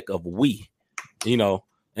aspect of we,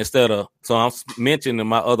 instead of, so I'm mentioning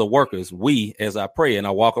my other workers, we, as I pray, and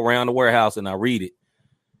I walk around the warehouse and I read it.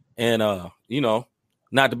 And,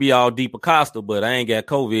 not to be all deep Acosta, but I ain't got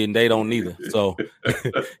COVID and they don't neither. So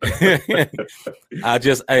I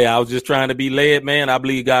was just trying to be led, man. I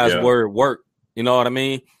believe God's word work. You know what I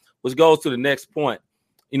mean? Which goes to the next point.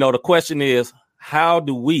 The question is, how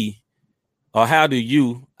do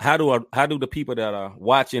the people that are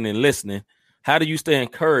watching and listening, how do you stay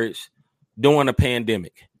encouraged during a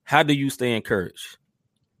pandemic? How do you stay encouraged?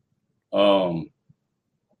 If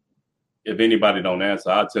anybody don't answer,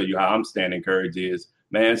 I'll tell you how I'm staying encouraged is,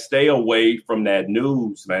 man, stay away from that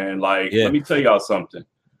news, man. Let me tell y'all something.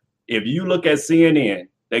 If you look at CNN,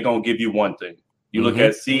 they're going to give you one thing. You look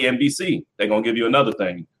at CNBC, they're going to give you another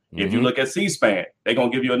thing. If you look at C-SPAN, they're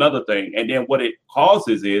going to give you another thing. And then what it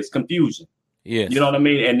causes is confusion. Yes. You know what I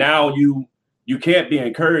mean? And now you can't be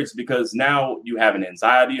encouraged, because now you have an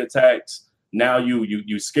anxiety attacks. Now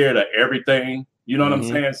you scared of everything. You know what I'm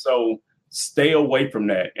saying? So stay away from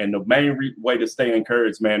that. And the main way to stay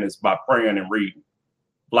encouraged, man, is by praying and reading.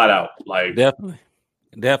 Flat out. Definitely.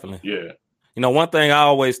 Yeah. One thing I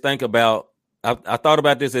always think about, I thought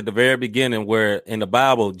about this at the very beginning, where in the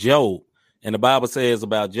Bible, Job, and the Bible says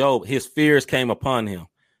about Job, his fears came upon him.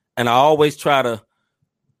 And I always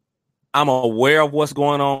I'm aware of what's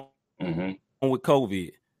going on with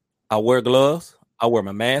COVID. I wear gloves. I wear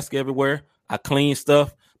my mask everywhere. I clean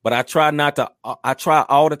stuff, but I try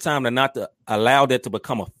all the time to not to allow that to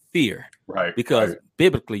become a fear. Right. Because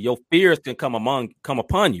biblically, your fears can come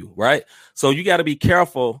upon you. Right. So you got to be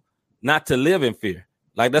careful not to live in fear.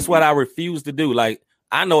 Like, that's what I refuse to do. Like,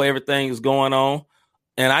 I know everything is going on,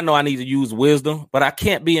 and I know I need to use wisdom, but I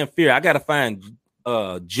can't be in fear. I got to find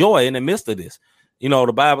joy in the midst of this. You know,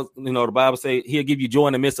 the Bible say he'll give you joy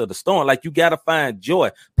in the midst of the storm. Like, you got to find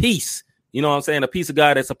joy, peace. You know what I'm saying? The peace of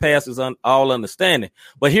God that surpasses all understanding.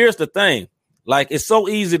 But here's the thing. Like, it's so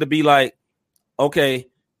easy to be like, okay,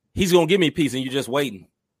 he's going to give me peace, and you're just waiting.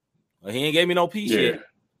 Well, he ain't gave me no peace yet.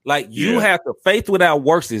 Like, you have to, faith without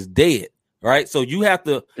works is dead, right? So you have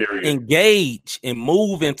to engage and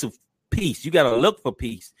move into peace. You got to look for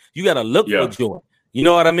peace. You got to look for joy. You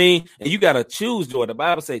know what I mean? And you got to choose joy. The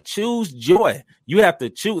Bible says choose joy. You have to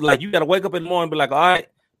choose. Like, you got to wake up in the morning and be like, all right,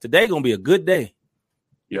 today going to be a good day.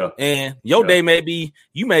 Yeah. And your day may be,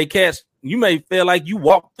 you may feel like you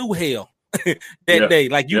walked through hell that day.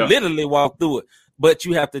 Like, you literally walked through it, but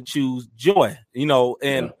you have to choose joy, you know,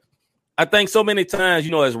 and I think so many times,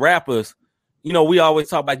 you know, as rappers, you know, we always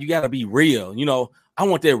talk about you got to be real. You know, I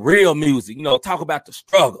want that real music, you know, talk about the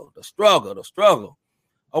struggle.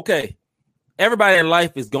 Okay. Everybody in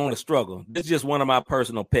life is going to struggle. This is just one of my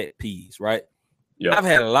personal pet peeves, right? Yeah. I've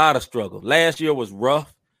had a lot of struggle. Last year was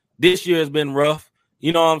rough. This year has been rough.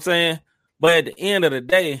 You know what I'm saying? But at the end of the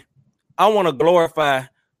day, I want to glorify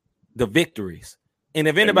the victories. And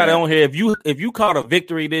if anybody on here, if you caught a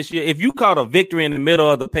victory this year, if you caught a victory in the middle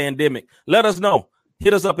of the pandemic, let us know.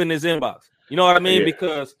 Hit us up in this inbox. You know what I mean?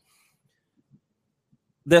 Because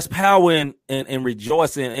there's power in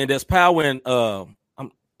rejoicing, and there's power in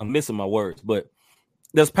I'm missing my words, but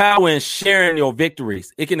there's power in sharing your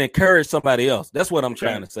victories. It can encourage somebody else. That's what I'm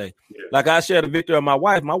trying to say. Yeah. Like, I shared a victory of my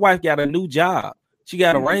wife. My wife got a new job. She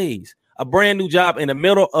got a raise, a brand new job in the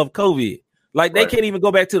middle of COVID. Like, they can't even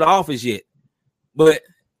go back to the office yet. But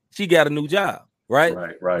she got a new job, right?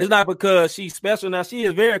 Right. It's not because she's special. Now, she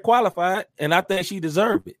is very qualified, and I think she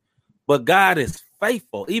deserved it. But God is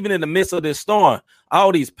faithful. Even in the midst of this storm,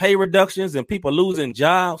 all these pay reductions and people losing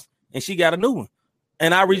jobs, and she got a new one.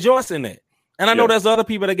 And I rejoice in that. And I know there's other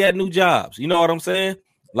people that got new jobs. You know what I'm saying?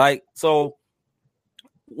 Like, so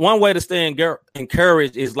one way to stay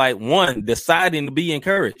encouraged is, like, one, deciding to be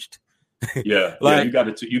encouraged. Like, you got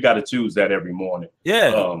to choose that every morning.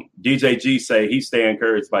 DJ G say he stay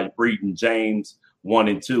encouraged by reading James 1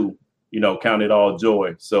 and 2. You know, count it all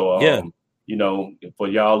joy. So you know, for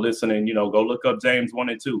y'all listening, you know, go look up James 1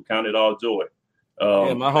 and 2. Count it all joy.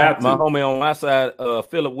 My homie on my side,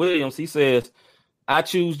 Philip Williams, he says, I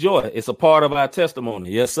choose joy. It's a part of our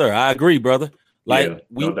testimony. Yes, sir. I agree, brother. Like,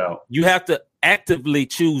 no doubt. You have to actively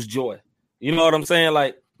choose joy. You know what I'm saying?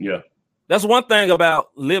 Like, that's one thing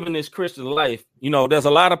about living this Christian life. You know, there's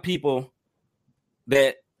a lot of people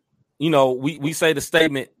that, you know, we say the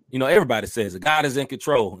statement, you know, everybody says it, God is in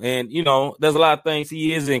control. And, you know, there's a lot of things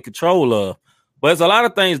he is in control of, but there's a lot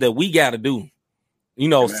of things that we got to do. You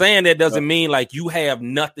know, saying that doesn't mean like you have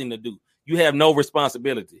nothing to do. You have no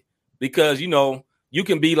responsibility, because, you know, you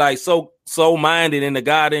can be like so minded in the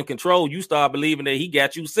God in control. You start believing that he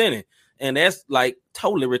got you sinning. And that's like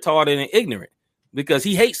totally retarded and ignorant, because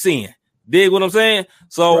he hates sin. Dig what I'm saying?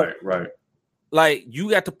 So, like, you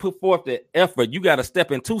got to put forth the effort. You got to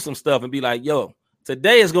step into some stuff and be like, yo,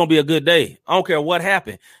 today is going to be a good day. I don't care what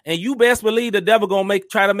happened. And you best believe the devil going to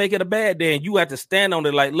try to make it a bad day. And you have to stand on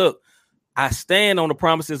it. Like, look, I stand on the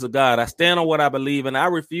promises of God. I stand on what I believe, and I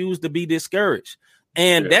refuse to be discouraged.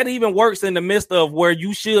 And that even works in the midst of where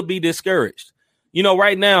you should be discouraged. You know,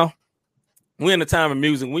 right now, we're in the time of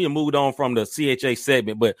music. We have moved on from the CHA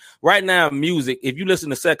segment, but right now, music, if you listen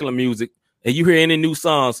to secular music and you hear any new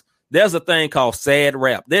songs, there's a thing called sad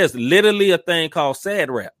rap. There's literally a thing called sad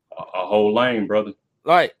rap. A whole lane, brother.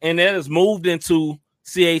 Right. And that has moved into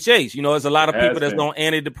CHH. You know, there's a lot of people that's on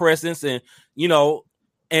antidepressants, and, you know,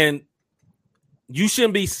 and you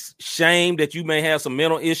shouldn't be shamed that you may have some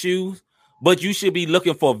mental issues, but you should be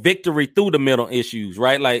looking for victory through the mental issues,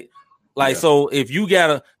 right? Like, so if you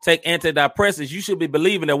gotta take antidepressants, you should be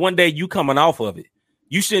believing that one day you coming off of it.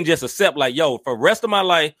 You shouldn't just accept like, yo, for the rest of my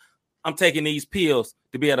life, I'm taking these pills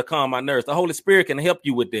to be able to calm my nerves. The Holy Spirit can help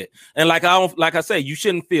you with that. And like I say, you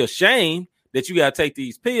shouldn't feel shame that you gotta take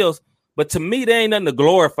these pills. But to me, there ain't nothing to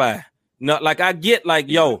glorify. Not like I get like,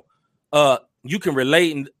 yo, you can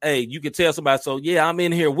relate and hey, you can tell somebody, so yeah, I'm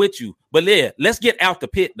in here with you. But yeah, let's get out the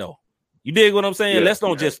pit though. You dig what I'm saying? Yeah, let's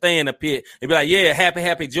don't just stay in the pit and be like, yeah,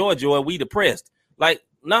 happy, joy, we depressed. Like,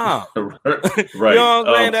 nah. Right. You know what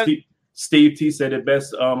I'm saying? Steve T said it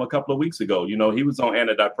best a couple of weeks ago. You know, he was on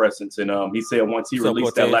antidepressants, and he said once he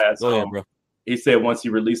released that last he said once he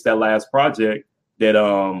released that last project that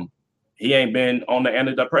he ain't been on the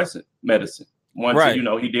antidepressant medicine. Once you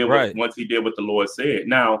know, he did once he did what the Lord said.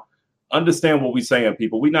 Now, understand what we're saying,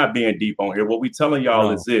 people. We're not being deep on here. What we're telling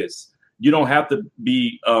y'all is this: you don't have to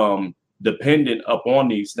be dependent upon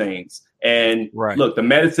these things. And Right. look, the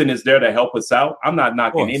medicine is there to help us out. I'm not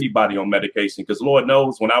knocking anybody on medication because Lord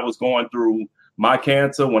knows when I was going through my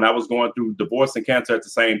cancer, when I was going through divorce and cancer at the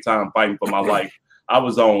same time, fighting for my life, I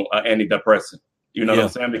was on antidepressant. You know what I'm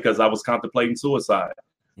saying? Because I was contemplating suicide.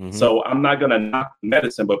 Mm-hmm. So I'm not going to knock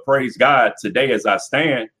medicine, but praise God, today as I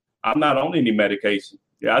stand, I'm not on any medication.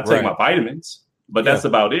 Yeah, I take my vitamins, but that's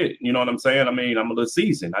about it. You know what I'm saying? I mean, I'm a little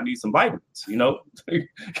seasoned. I need some vitamins, you know? We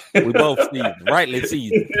both seasoned, rightly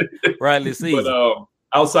seasoned. Rightly seasoned. But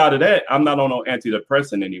outside of that, I'm not on no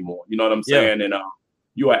antidepressant anymore. You know what I'm saying? And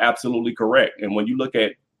you are absolutely correct. And when you look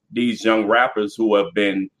at these young rappers who have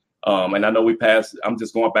been, and I know I'm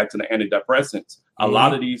just going back to the antidepressants. A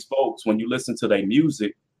lot of these folks, when you listen to their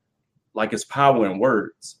music, like it's power in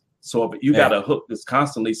words. So if you got a hook that's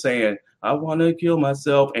constantly saying, I want to kill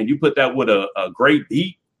myself, and you put that with a great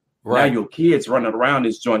beat, now your kids running around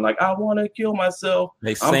this joint like, I want to kill myself.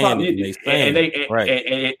 They saying it.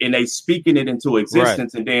 And they speaking it into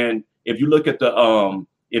existence. Right. And then if you look at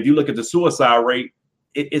the suicide rate,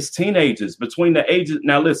 it's teenagers between the ages.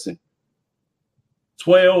 Now listen,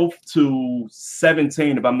 12 to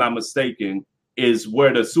 17, if I'm not mistaken, is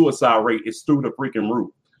where the suicide rate is through the freaking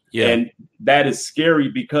roof. Yeah. And that is scary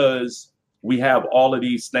because we have all of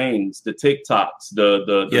these things, the TikToks, the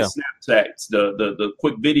Snapchats, the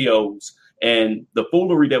quick videos, and the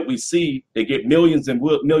foolery that we see. They get millions and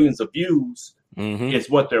millions of views. Is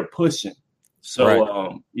what they're pushing.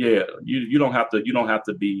 So you don't have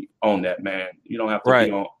to be on that, man. You don't have to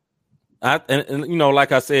be on. And you know,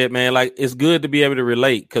 like I said, man, like it's good to be able to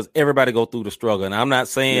relate because everybody go through the struggle. And I'm not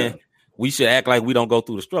saying we should act like we don't go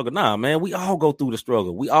through the struggle. Nah, man, we all go through the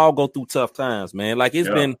struggle. We all go through tough times, man. Like it's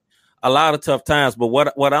been a lot of tough times. But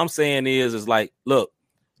what I'm saying is like, look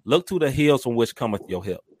to the hills from which cometh your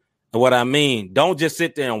help. And what I mean, don't just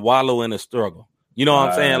sit there and wallow in the struggle. You know what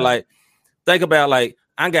I'm saying? Like, think about like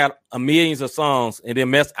I got millions of songs, and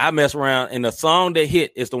then I mess around, and the song that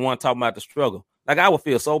hit is the one talking about the struggle. Like I would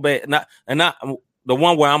feel so bad, not the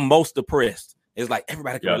one where I'm most depressed. It's like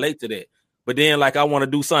everybody can relate to that. But then like I want to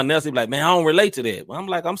do something else. Be like, man, I don't relate to that. Well, I'm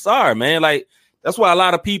like, I'm sorry, man. Like that's why a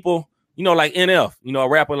lot of people, you know, like NF, you know, a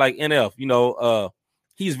rapper like NF, you know,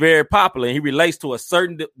 he's very popular and he relates to a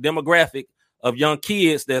certain demographic of young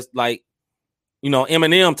kids that's like, you know,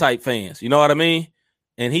 Eminem type fans. You know what I mean?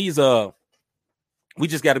 And he's we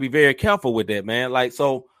just got to be very careful with that, man. Like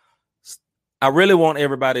so. I really want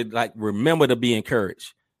everybody to like remember to be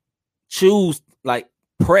encouraged. Choose like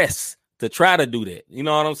press to try to do that. You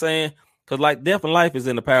know what I'm saying? Because like death and life is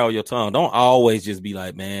in the power of your tongue. Don't always just be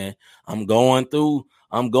like, man, I'm going through.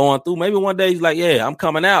 Maybe one day he's like, yeah, I'm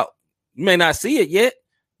coming out. You may not see it yet,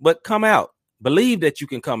 but come out. Believe that you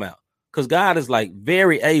can come out because God is like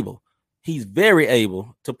very able. He's very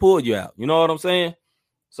able to pull you out. You know what I'm saying?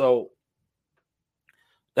 So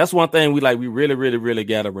that's one thing we really, really, really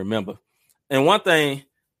got to remember. And one thing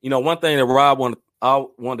that Rob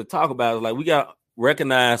wanted to talk about is like we got to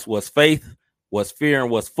recognize what's faith, what's fear,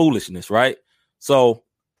 and what's foolishness, right? So,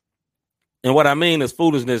 and what I mean is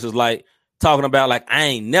foolishness is like talking about like I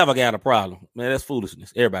ain't never got a problem. Man, that's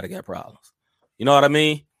foolishness. Everybody got problems. You know what I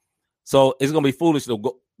mean? So it's gonna be foolish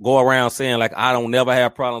to go around saying like I don't never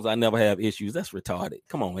have problems, I never have issues. That's retarded.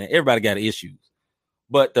 Come on, man. Everybody got issues.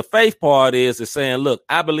 But the faith part is saying, look,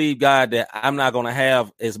 I believe God that I'm not going to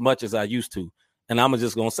have as much as I used to. And I'm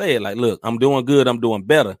just going to say it like, look, I'm doing good. I'm doing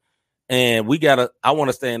better. And I want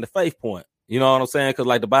to stay in the faith point. You know what I'm saying? Because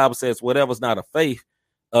like the Bible says, whatever's not a faith,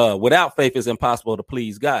 without faith it's impossible to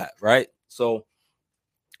please God. Right. So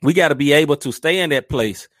we got to be able to stay in that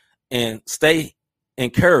place and stay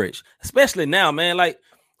encouraged, especially now, man. Like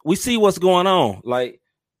we see what's going on. Like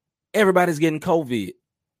everybody's getting COVID.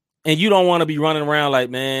 And you don't want to be running around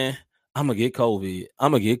like, man, I'm going to get COVID.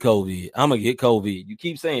 I'm going to get COVID. I'm going to get COVID. You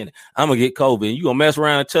keep saying it. I'm going to get COVID. And you going to mess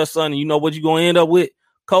around and touch something. And you know what you're going to end up with?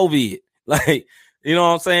 COVID. Like, you know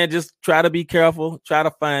what I'm saying? Just try to be careful. Try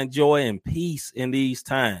to find joy and peace in these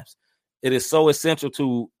times. It is so essential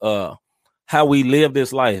to how we live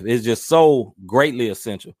this life. It's just so greatly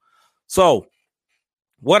essential. So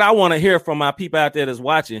what I want to hear from my people out there that's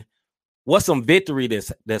watching, what's some victory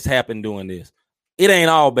that's happened doing this? It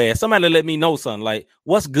ain't all bad. Somebody let me know something like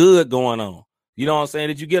what's good going on. You know what I'm saying?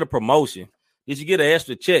 Did you get a promotion? Did you get an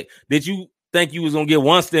extra check? Did you think you was going to get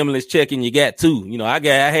one stimulus check and you got two? You know, I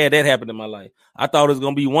had that happen in my life. I thought it was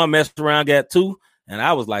going to be one messed around, got two. And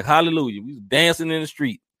I was like, hallelujah. We was dancing in the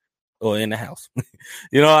street or in the house.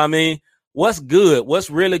 You know what I mean? What's good?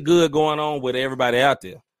 What's really good going on with everybody out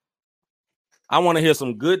there? I want to hear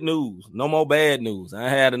some good news. No more bad news. I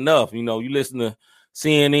had enough. You know, you listen to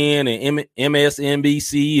CNN and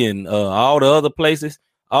MSNBC and all the other places.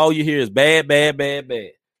 All you hear is bad, bad, bad,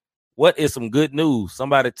 bad. What is some good news?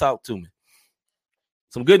 Somebody talk to me.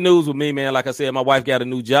 Some good news with me, man. Like I said, my wife got a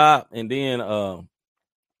new job, and then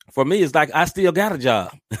for me, it's like I still got a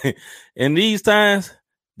job. In these times,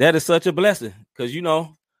 that is such a blessing because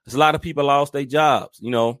there's a lot of people lost their jobs,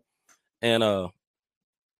 and I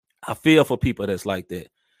feel for people that's like that.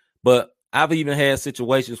 But I've even had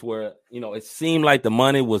situations where it seemed like the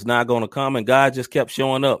money was not going to come, and God just kept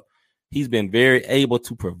showing up. He's been very able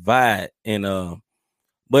to provide, and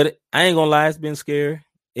but I ain't gonna lie, it's been scary.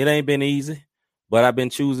 It ain't been easy, but I've been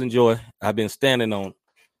choosing joy. I've been standing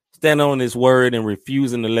on His word and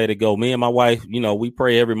refusing to let it go. Me and my wife, we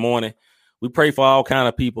pray every morning. We pray for all kind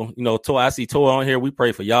of people. I see Toy on here. We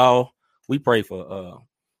pray for y'all. We pray for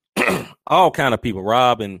all kind of people,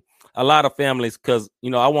 Rob, and a lot of families, because I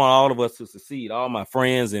want all of us to succeed. All my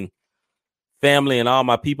friends and family and all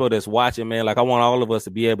my people that's watching, man. Like I want all of us to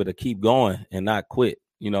be able to keep going and not quit.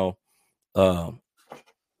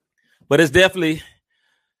 But it's definitely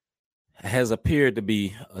has appeared to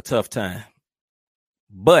be a tough time.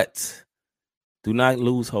 But do not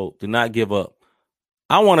lose hope. Do not give up.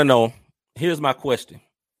 I want to know. Here's my question.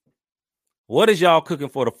 What is y'all cooking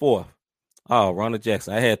for the 4th? Oh, Ronald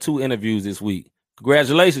Jackson. I had 2 interviews this week.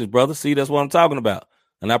 Congratulations, brother. See, that's what I'm talking about.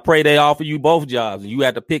 And I pray they offer you both jobs. And you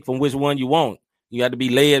have to pick from which one you want. You have to be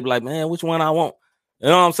led like, man, which one I want. You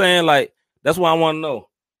know what I'm saying? Like, that's what I want to know.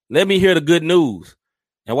 Let me hear the good news.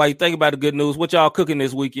 And while you think about the good news, what y'all cooking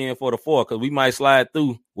this weekend for the 4th? Because we might slide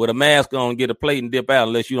through with a mask on, get a plate and dip out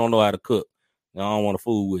unless you don't know how to cook. I don't want to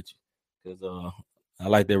fool with you because I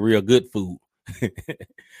like that real good food.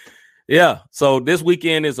 Yeah. So this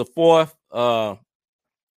weekend is the 4th.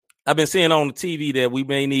 I've been seeing on the TV that we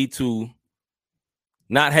may need to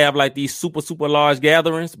not have like these super large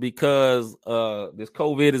gatherings because this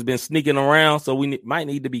COVID has been sneaking around. So we might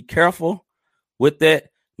need to be careful with that.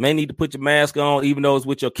 May need to put your mask on, even though it's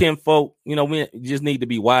with your kinfolk. We just need to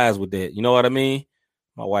be wise with that. You know what I mean?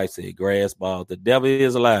 My wife said grass balls. The devil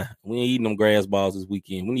is a lie. We ain't eating them grass balls this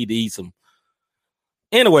weekend. We need to eat some.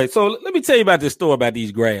 Anyway, so let me tell you about this story about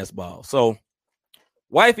these grass balls. So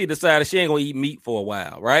wifey decided she ain't going to eat meat for a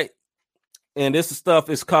while, right? And this stuff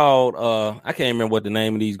is called, I can't remember what the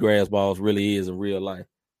name of these grass balls really is in real life.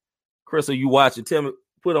 Crystal, you watch it. Tell me,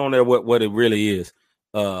 put on there what it really is.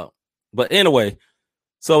 But anyway,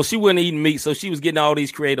 so she wasn't eating meat. So she was getting all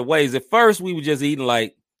these creative ways. At first, we were just eating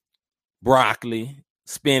like broccoli,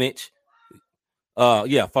 spinach.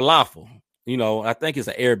 Falafel. I think it's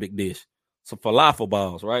an Arabic dish. Some falafel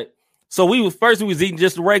balls, right? So we was eating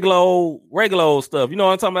just regular old stuff. You know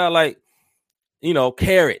what I'm talking about? Like,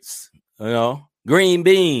 carrots, green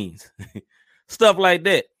beans, stuff like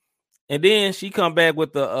that. And then she come back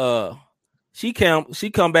with the she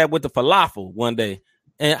come back with the falafel one day.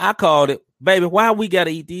 And I called it, baby, why we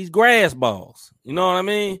gotta eat these grass balls? You know what I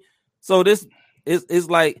mean? So this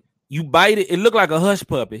is like you bite it, it looked like a hush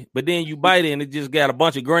puppy, but then you bite it and it just got a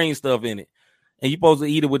bunch of green stuff in it. And you're supposed to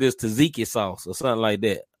eat it with this tzatziki sauce or something like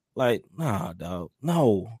that. Like, nah, dog.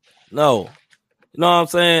 No. You know what I'm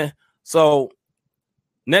saying? So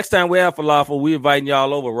next time we have falafel, we inviting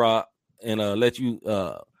y'all over, Rob, and let you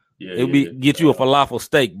get you a falafel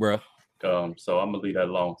steak, bro. So I'm gonna leave that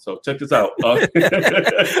alone. So check this out. Brother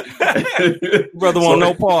want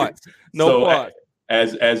no parts. No parts.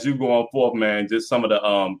 As you go on forth, man, just some of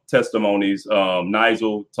the testimonies.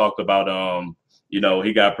 Nigel talked about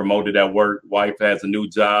he got promoted at work. Wife has a new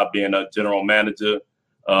job being a general manager.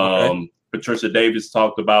 Patricia Davis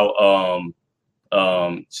talked about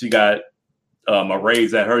she got a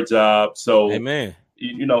raise at her job. So amen.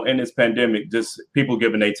 In this pandemic, just people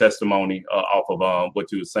giving their testimony off of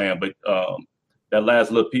what you were saying. But that last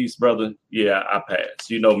little piece, brother, yeah, I pass.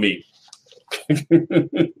 You know me.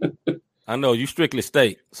 I know you strictly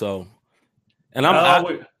steak, so and I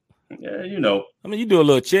mean, you do a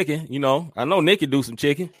little chicken, I know Nikki do some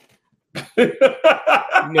chicken.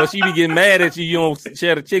 She be getting mad at you. You don't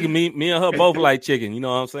share the chicken. Me and her both like chicken. You know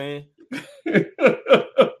what I'm saying?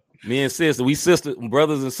 Me and sister, we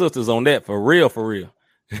brothers and sisters on that for real.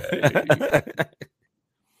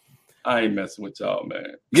 I ain't messing with y'all,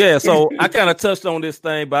 man. Yeah, so I kind of touched on this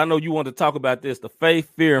thing, but I know you want to talk about this: the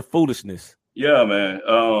faith, fear, and foolishness. Yeah,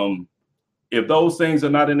 man. If those things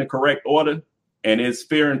are not in the correct order, and it's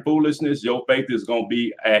fear and foolishness, your faith is gonna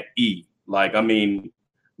be at E. Like, I mean,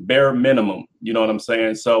 bare minimum. You know what I'm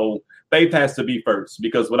saying? So faith has to be first,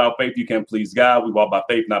 because without faith, you can't please God. We walk by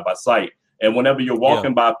faith, not by sight. And whenever you're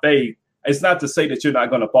walking by faith, it's not to say that you're not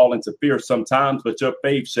going to fall into fear sometimes, but your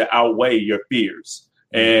faith should outweigh your fears.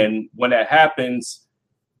 And when that happens,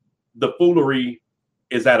 the foolery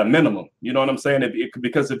is at a minimum. You know what I'm saying?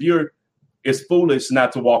 Because if you're it's foolish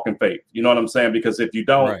not to walk in faith. You know what I'm saying? Because if you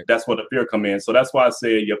don't, Right. that's where the fear come in. So that's why I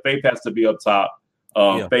said your faith has to be up top.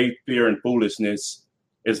 Yeah. Faith, fear, and foolishness.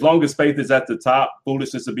 As long as faith is at the top,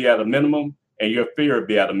 foolishness will be at a minimum, and your fear will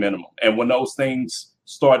be at a minimum. And when those things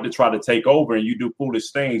start to try to take over and you do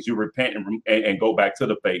foolish things, you repent and go back to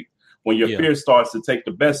the faith. When your fear starts to take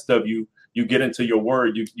the best of you, you get into your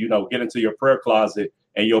word, you know, get into your prayer closet,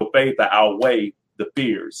 and your faith will outweigh the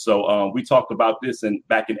fears. So we talked about this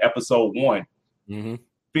back in episode 1. Mm-hmm.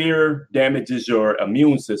 Fear damages your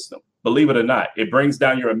immune system. Believe it or not, it brings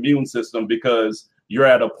down your immune system because you're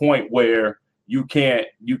at a point where you can't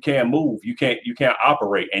move, you can't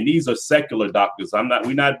operate. And these are secular doctors.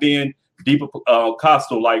 We're not being deep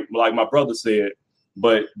costal like my brother said,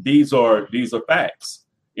 but these are facts.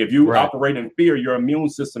 If you operate in fear, your immune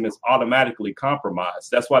system is automatically compromised.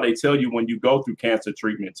 That's why they tell you when you go through cancer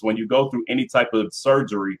treatments, when you go through any type of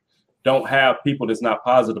surgery, don't have people that's not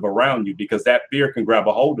positive around you, because that fear can grab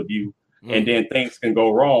a hold of you, and then things can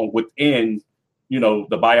go wrong within, you know,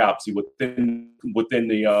 the biopsy, within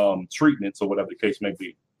the treatments or whatever the case may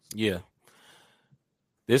be. Yeah,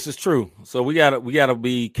 this is true. So we gotta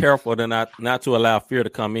be careful to not to allow fear to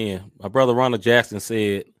come in. My brother Ronald Jackson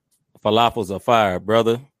said, "Falafels are fire,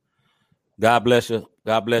 brother." God bless you.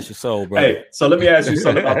 God bless your soul, brother. Hey, so let me ask you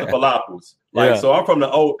something about the falafels. So I'm from the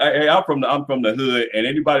I'm from the hood, and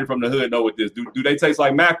anybody from the hood know what this. Do they taste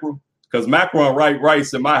like mackerel? Because mackerel and white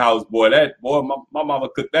rice in my house, my mama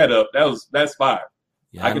cooked that up. That's fire.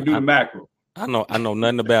 Yeah, I can do the mackerel. I know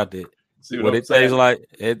nothing about that. What it tastes like?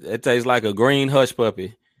 It tastes like a green hush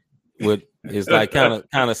puppy. It's like kind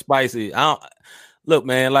of spicy. Look,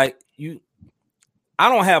 man, like I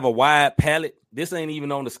don't have a wide palate. This ain't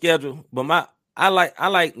even on the schedule, but I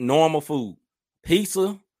like normal food.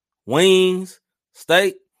 Pizza, wings,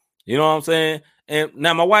 steak. You know what I'm saying? And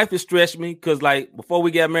now my wife has stretched me because, like, before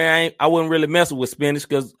we got married, I wasn't really messing with spinach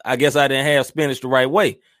because I guess I didn't have spinach the right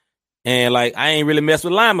way. And, like, I ain't really mess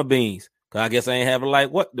with lima beans because I guess I ain't have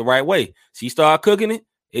it the right way. She started cooking it.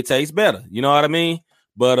 It tastes better. You know what I mean?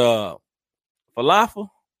 But falafel,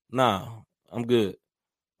 nah, I'm good.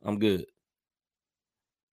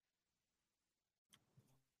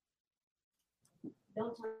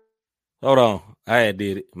 Hold on. I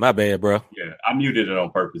did it. My bad, bro. Yeah, I muted it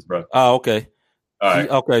on purpose, bro. Oh, okay.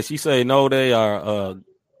 All right. She say no,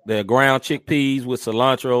 they're ground chickpeas with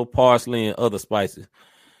cilantro, parsley, and other spices.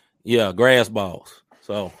 Yeah, grass balls.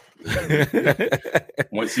 So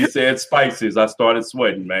when she said spices, I started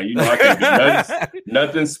sweating, man. You know I can't do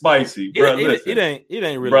nothing spicy, bro. It ain't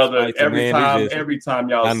really brother. Spicy, every time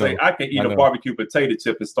y'all say I can eat a barbecue potato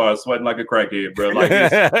chip and start sweating like a crackhead, bro. Like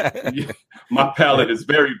this, my palate is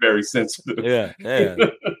very, very sensitive. Yeah.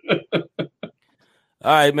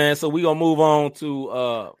 All right, man. So we're gonna move on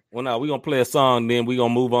to we're gonna play a song, then we're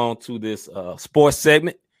gonna move on to this sports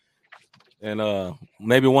segment. And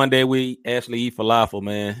maybe one day we actually eat falafel,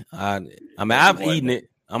 man. I've eaten it.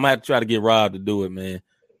 I'm gonna have to try to get Rob to do it, man.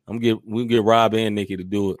 We'll get Rob and Nikki to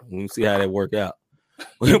do it. We'll see how that work out.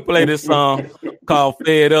 We'll play this song called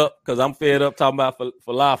 "Fed Up" because I'm fed up talking about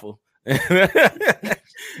falafel.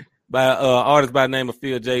 By artist by the name of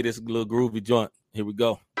Phil J. This little groovy joint. Here we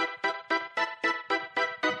go.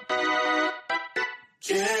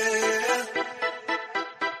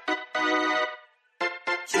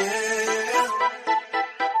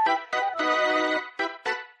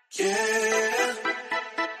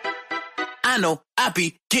 I know I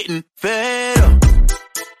be getting fed up,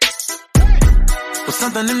 but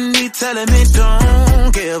something in me telling me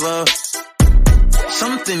don't give up.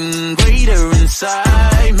 Something greater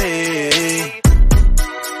inside me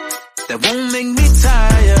that won't make me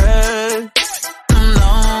tired.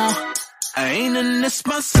 No, I ain't in this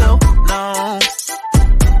myself, no.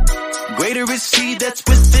 Greater is he that's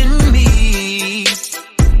within me.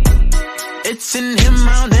 It's in him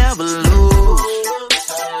I'll never lose.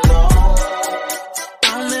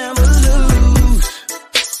 I'll never lose.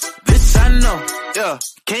 This I know, yeah.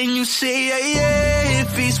 Can you say yeah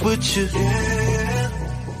if he's with you?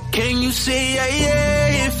 Can you say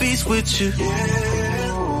yeah if he's with you?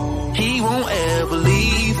 He won't ever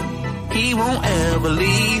leave. He won't ever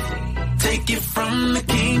leave. Take it from the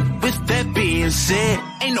king. With that being said,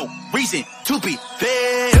 ain't no reason to be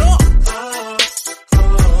fed up.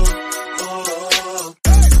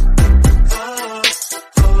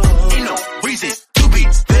 Ain't no reason to be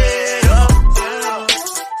fed up.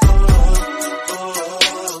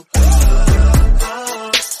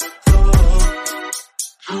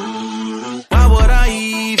 Why would I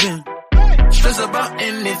even stress about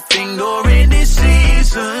anything or any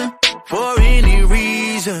season for any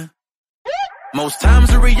reason? Most times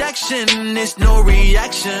the reaction is no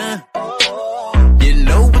reaction.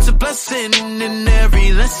 know it's a blessing in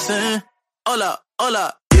every lesson. Hola,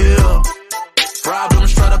 yeah.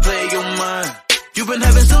 Problems try to play your mind. You've been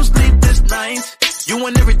having some sleepless nights. You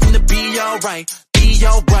want everything to be alright,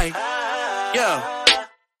 yeah.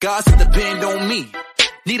 God said depend on me.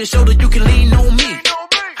 Need a shoulder you can lean on me.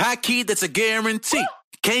 High key, that's a guarantee.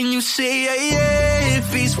 Can you say yeah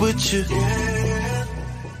if he's with you?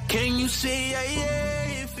 Can you say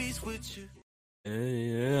yeah if he's with you?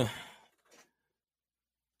 Yeah.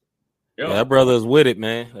 Yeah, that brother is with it,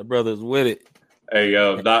 man. That brother is with it. Hey,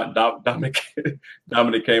 Dominic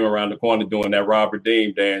came around the corner doing that Robert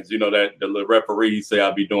Dean dance. You know, that the little referee say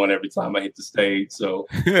I'll be doing every time I hit the stage. So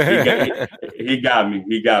he got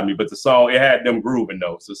me. But the song, it had them grooving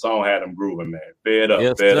though. So the song had them grooving, man. Fed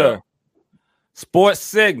up. Sports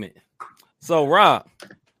segment. So Rob,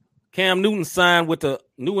 Cam Newton signed with the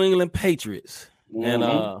New England Patriots,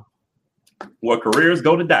 and what careers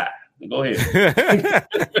go to die. Go ahead.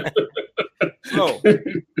 So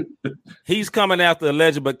he's coming after a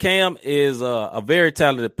legend, but Cam is a very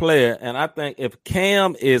talented player, and I think if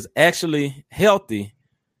Cam is actually healthy,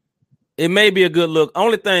 it may be a good look.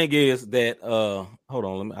 Only thing is that hold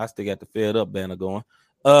on, I still got the fed up banner going.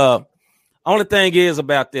 Only thing is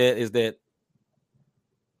about that is that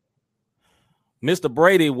Mr.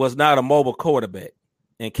 Brady was not a mobile quarterback,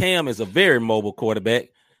 and Cam is a very mobile quarterback,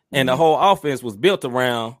 and the whole offense was built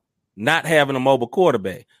around not having a mobile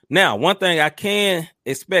quarterback. Now, one thing I can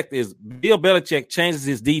expect is Bill Belichick changes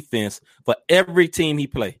his defense for every team he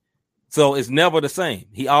plays. So it's never the same.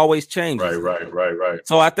 He always changes. Right.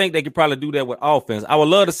 So I think they could probably do that with offense. I would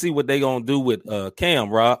love to see what they're going to do with Cam,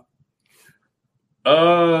 Rob.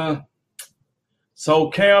 So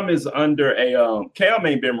Cam is under a Cam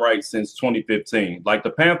ain't been right since 2015. Like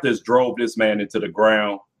the Panthers drove this man into the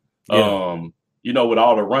ground. Yeah. You know, with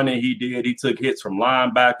all the running he did, he took hits from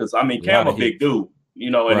linebackers. I mean, Cam a big dude, you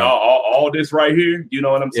know, and all this right here, you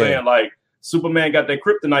know what I'm saying? Like Superman got that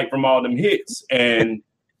kryptonite from all them hits. And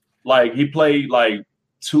like he played like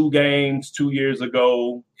 2 games 2 years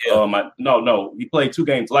ago. Yeah. He played 2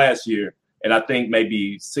 games last year. And I think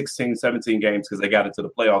maybe 16, 17 games because they got into the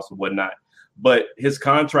playoffs and whatnot. But his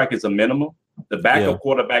contract is a minimum. The backup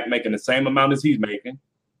quarterback making the same amount as he's making.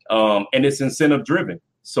 And it's incentive driven.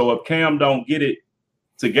 So if Cam don't get it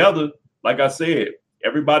together, like I said,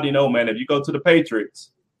 everybody know, man, if you go to the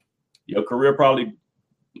Patriots, your career probably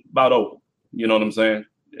about over. You know what I'm saying?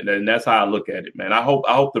 And that's how I look at it, man. I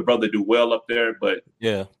hope the brother do well up there, but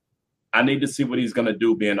yeah, I need to see what he's gonna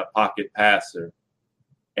do being a pocket passer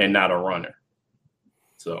and not a runner.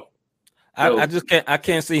 So I just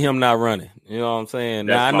can't see him not running. You know what I'm saying?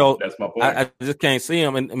 Now I know that's my point. I just can't see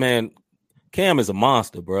him. And man, Cam is a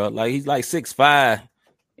monster, bro. Like he's like 6'5".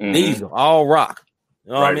 These are all rock.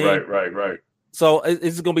 You know what I mean? Right. So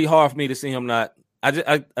it's gonna be hard for me to see him not. I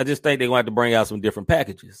just think they're gonna have to bring out some different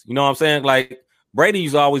packages. You know what I'm saying? Like Brady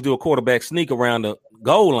used to always do a quarterback sneak around the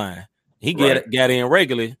goal line. He got in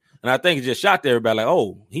regularly, and I think it just shot to everybody like,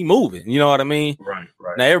 oh, he moving. You know what I mean? Right.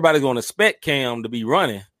 Now everybody's gonna expect Cam to be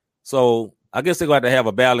running, so I guess they're gonna have to have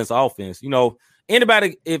a balanced offense. You know,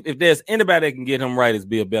 anybody if there's anybody that can get him right is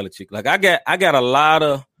Bill Belichick. Like I got a lot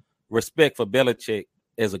of respect for Belichick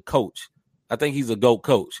as a coach. I think he's a GOAT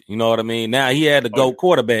coach. You know what I mean? Now he had a GOAT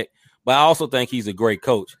quarterback, but I also think he's a great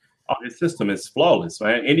coach. Oh, his system is flawless,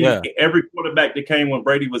 man. Every quarterback that came when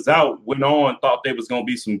Brady was out went on, thought they was going to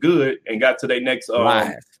be some good, and got to their next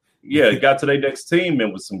got to their next team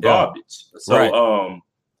and was some garbage. So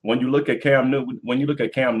when you look at Cam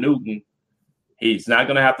Newton, he's not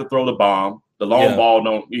going to have to throw the bomb. The long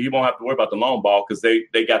ball he won't have to worry about the long ball because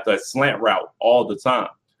they got the slant route all the time.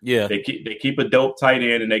 Yeah, they keep a dope tight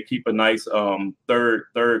end and they keep a nice third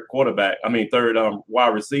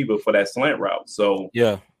wide receiver for that slant route. So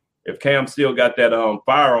yeah, if Cam still got that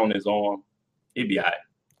fire on his arm, he'd be all right.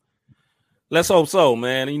 Let's hope so,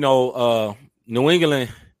 man. You know, New England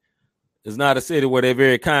is not a city where they're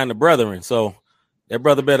very kind to brethren, so that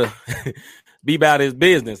brother better be about his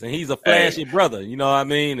business. And he's a flashy brother, you know what I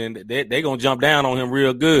mean? And they're gonna jump down on him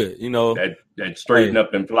real good, you know. That straighten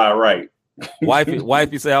up and fly right.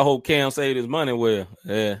 Wifey say, I hope Cam saved his money well.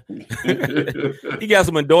 Yeah. He got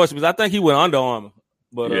some endorsements. I think he went Under Armour.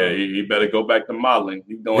 But he better go back to modeling.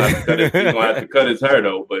 He's gonna have to cut his hair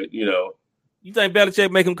though. But you know, you think Belichick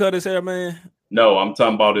make him cut his hair, man? No, I'm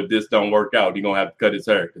talking about if this don't work out, he's gonna have to cut his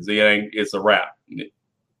hair because it's a wrap.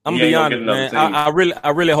 I'm gonna be honest, man. I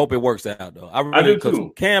really hope it works out though. I do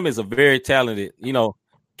too. Cam is a very talented. You know,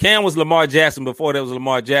 Cam was Lamar Jackson before there was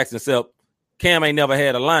Lamar Jackson. Except Cam ain't never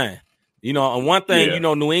had a line. You know, and one thing you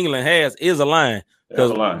know New England has is a line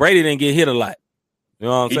because Brady didn't get hit a lot. You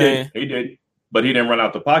know what I'm saying? He did. but he didn't run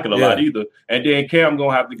out the pocket a lot either. And then Cam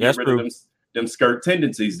gonna have to get rid of them skirt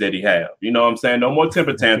tendencies that he have. You know what I'm saying? No more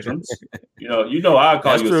temper tantrums. you know I'll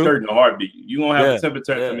call you a skirt in a heartbeat. You gonna have a temper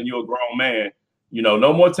tantrum and you're a grown man. You know,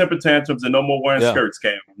 no more temper tantrums and no more wearing skirts,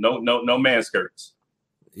 Cam. No man skirts.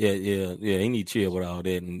 Yeah. He need to chill with all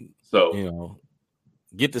that, and so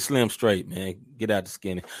get the slim straight, man. Get out the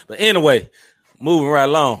skinny. But anyway, moving right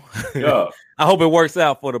along. Yeah. I hope it works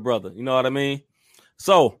out for the brother. You know what I mean?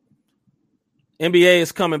 So NBA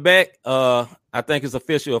is coming back. I think it's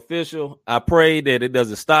official. I pray that it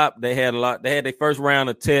doesn't stop. They had their first round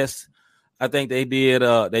of tests. I think they did.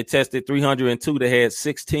 They tested 302. They had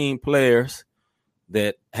 16 players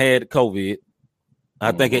that had COVID.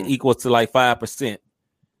 I think it equals to like 5%,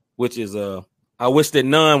 which is I wish that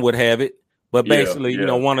none would have it, but basically,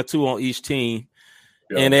 one or two on each team,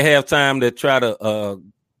 and they have time to try to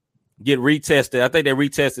get retested. I think they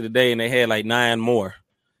retested today, and they had like 9 more.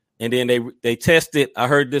 And then they tested. I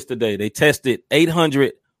heard this today. They tested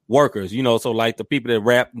 800 workers. So like the people that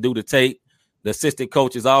rap and do the tape, the assistant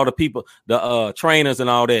coaches, all the people, the trainers, and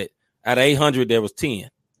all that. Out of 800, there was 10.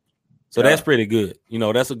 So that's pretty good.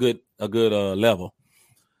 That's a good level.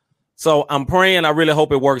 So I'm praying. I really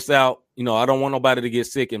hope it works out. I don't want nobody to get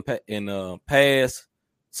sick and pass.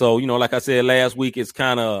 So, like I said last week, it's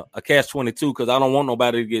kind of a catch-22 because I don't want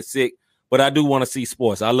nobody to get sick, but I do want to see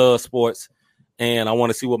sports. I love sports, and I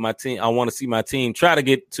want to see my team try to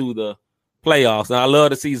get to the playoffs. And I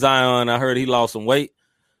love to see Zion. I heard he lost some weight.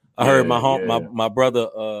 I heard my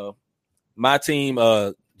brother, my team,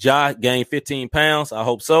 Ja gained 15 pounds. I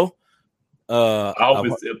hope so. I hope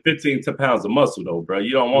it's 15 pounds of muscle though, bro.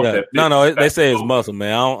 You don't want that. No, they say it's muscle,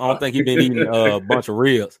 man. I don't think he's been eating a bunch of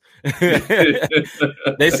ribs.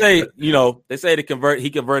 They say he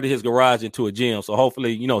converted his garage into a gym, so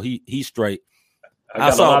hopefully, he's straight. I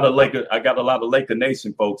got a lot of Laker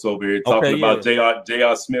Nation folks over here talking about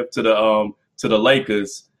J.R. Smith to the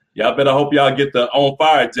Lakers. Y'all better hope y'all get the on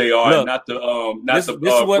fire JR,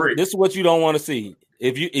 This is what you don't want to see.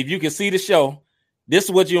 If you can see the show, this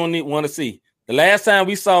is what you don't want to see. The last time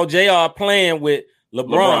we saw JR playing with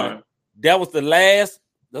LeBron, that was the last.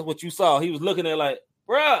 That's what you saw. He was looking at like,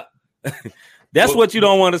 bruh. That's what you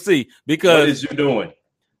don't want to see because what is you doing?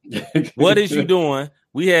 What is you doing?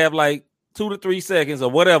 We have like 2 to 3 seconds or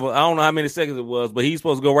whatever. I don't know how many seconds it was, but he's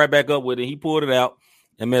supposed to go right back up with it. He pulled it out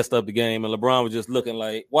and messed up the game. And LeBron was just looking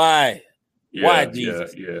like, why? Why,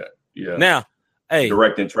 Jesus? Yeah. Now, hey,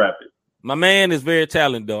 directing traffic. My man is very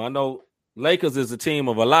talented, though. I know Lakers is a team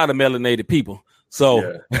of a lot of melanated people.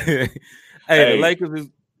 So, the Lakers is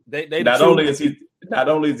they not only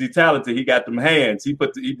is he talented, he got them hands. He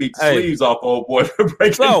beat the sleeves off old boy for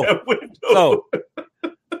breaking that window. So,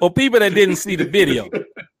 for people that didn't see the video,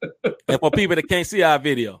 and for people that can't see our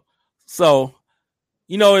video, so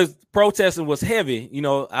his protesting was heavy.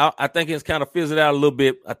 I think it's kind of fizzled out a little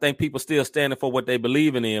bit. I think people still standing for what they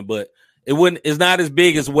believing in, but it's not as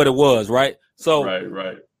big as what it was, right? So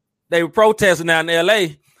right. They were protesting out in LA,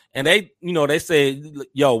 and they said,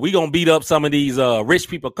 yo, we gonna beat up some of these rich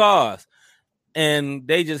people cars. And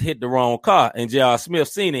they just hit the wrong car. And J.R. Smith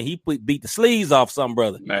seen it. He beat the sleeves off some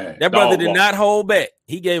brother. Man, that brother did not hold back.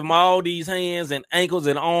 He gave him all these hands and ankles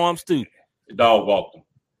and arms too. Dog walked him.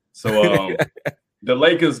 So the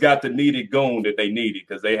Lakers got the needed goon that they needed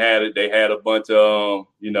because they had a bunch of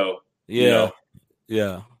Yeah.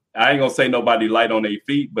 I ain't gonna say nobody light on their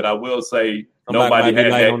feet, but I will say nobody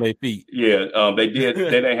had light on their feet. Yeah, they did. They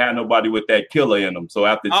didn't have nobody with that killer in them. So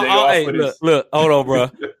after look, hold on, bro.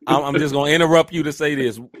 I'm just gonna interrupt you to say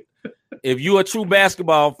this. If you a true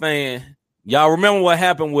basketball fan, y'all remember what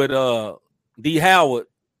happened with D. Howard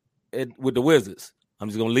with the Wizards. I'm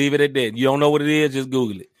just gonna leave it at that. You don't know what it is, just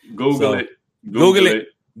Google it. Google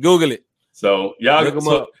it. So y'all look them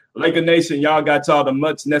up. Laker Nation, y'all got y'all the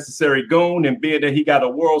much necessary goon, and being that he got a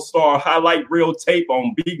world star highlight reel tape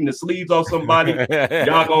on beating the sleeves off somebody,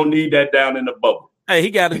 y'all gonna need that down in the bubble. Hey,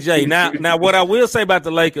 he got a J. Now, what I will say about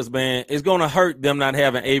the Lakers, man, it's gonna hurt them not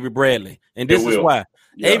having Avery Bradley, and this is why.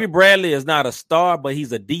 Yeah. Avery Bradley is not a star, but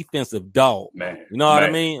he's a defensive dog. Man, you know what I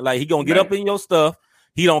mean? Like he gonna get up in your stuff.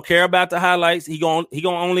 He don't care about the highlights. He gonna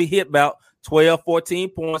only hit about 12, 14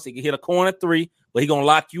 points. He can hit a corner 3, but he gonna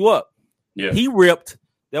lock you up. Yeah, he ripped.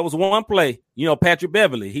 There was one play, Patrick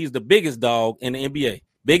Beverly. He's the biggest dog in the NBA,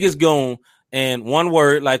 biggest goon, and one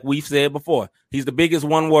word, like we've said before. He's the biggest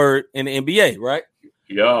one word in the NBA, right?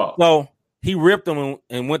 Yeah. So he ripped him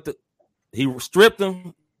and he stripped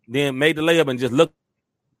him, then made the layup and just looked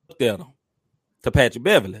at him to Patrick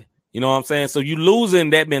Beverly. You know what I'm saying? So you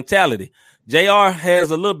losing that mentality. JR has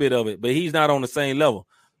a little bit of it, but he's not on the same level.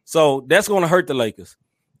 So that's going to hurt the Lakers.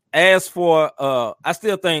 as for I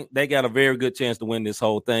still think they got a very good chance to win this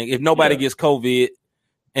whole thing. If nobody gets COVID,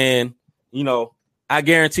 and I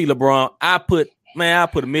guarantee LeBron, I put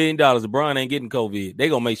 $1 million. LeBron ain't getting COVID. They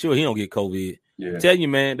gonna make sure he don't get COVID. Yeah. Tell you,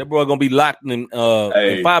 man, that boy gonna be locked in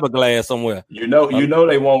fiberglass somewhere. You know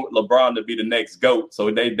they want LeBron to be the next GOAT, so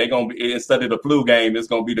they gonna be, instead of the flu game, it's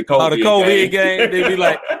gonna be the COVID. The COVID game. They be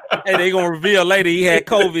like, hey, they gonna reveal later he had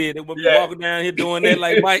COVID. They will be walking down here doing that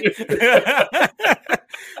like Mike.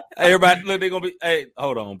 Everybody, look, they gonna be. Hey,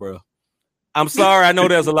 hold on, bro. I'm sorry. I know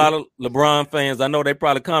there's a lot of LeBron fans. I know they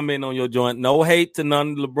probably commenting on your joint. No hate to none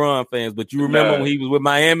of the LeBron fans, but you remember when he was with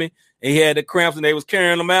Miami and he had the cramps and they was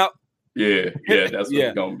carrying him out? Yeah, that's what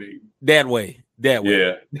it's gonna be. That way. Yeah.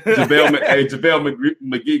 JaVale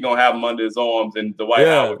McGee gonna have him under his arms, and Dwight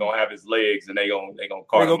Howard gonna have his legs, and they gonna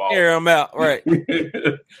carry him out, right?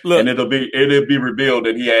 Look, and it'll be revealed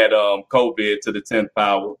that he had COVID to the 10th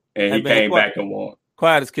power, and he came back and won.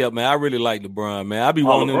 Quiet as kept, man. I really like LeBron, man. I be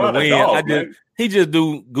wanting him to win. He just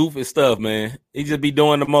do goofy stuff, man. He just be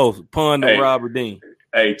doing the most. Pun to Robert Dean.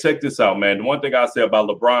 Hey, check this out, man. The one thing I say about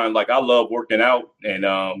LeBron, like I love working out, and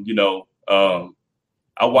I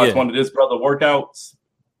watched one of his brother workouts.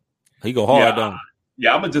 He go hard, don't he?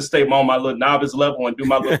 Yeah, I'm gonna just stay on my little novice level and do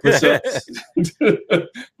my little push-ups.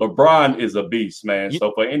 LeBron is a beast, man.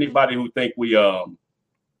 So for anybody who think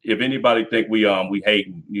if anybody think we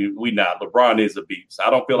hating, we not. LeBron is a beast. I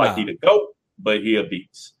don't feel like he the GOAT, but he a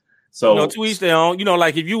beast. So to each their own.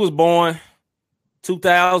 Like if you was born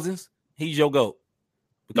 2000s, he's your GOAT.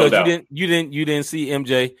 Because you didn't see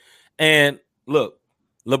MJ. And look,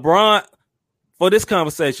 LeBron, for this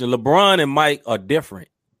conversation, LeBron and Mike are different,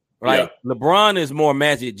 right? Yeah. LeBron is more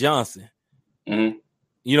Magic Johnson. Mm-hmm.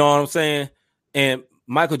 You know what I'm saying? And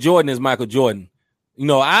Michael Jordan is Michael Jordan.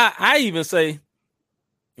 I even say,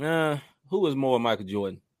 who is more Michael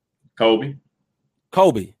Jordan? Kobe.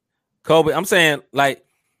 I'm saying, like,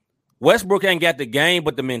 Westbrook ain't got the game,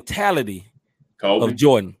 but the mentality of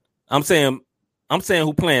Jordan. I'm saying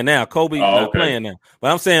who playing now. Kobe not playing now.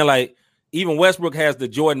 But I'm saying, like, even Westbrook has the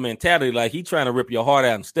Jordan mentality. Like, he trying to rip your heart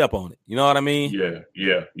out and step on it. You know what I mean?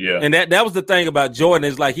 Yeah. And that was the thing about Jordan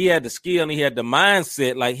is, like, he had the skill and he had the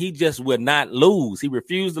mindset. Like, he just would not lose. He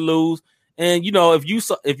refused to lose. And,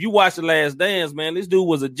 if you watch The Last Dance, man, this dude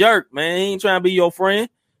was a jerk, man. He ain't trying to be your friend.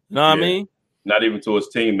 You know what I mean? Not even to his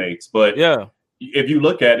teammates. But if you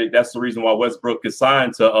look at it, that's the reason why Westbrook is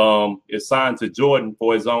signed to Jordan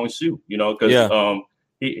for his own shoe, because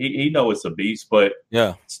he know it's a beast. But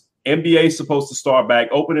NBA is supposed to start back.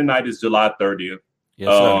 Opening night is July 30th.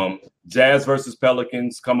 Yes, Jazz versus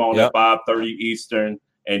Pelicans come on at 5:30 Eastern.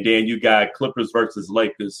 And then you got Clippers versus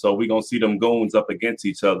Lakers. So we're going to see them goons up against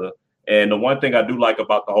each other. And the one thing I do like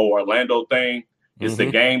about the whole Orlando thing is the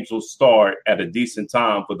games will start at a decent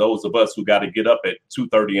time for those of us who got to get up at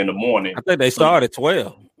 2:30 in the morning. I think they start at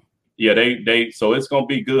 12. Yeah, so it's going to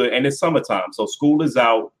be good. And it's summertime. So school is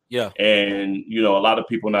out. Yeah. And, a lot of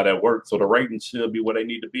people not at work. So the ratings should be where they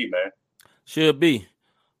need to be, man. Should be.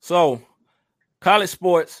 So college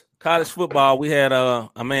sports, college football. We had our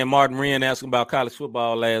man Martin Wren asking about college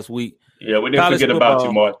football last week. Yeah, we didn't forget about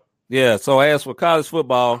you, Martin. Yeah, so as for college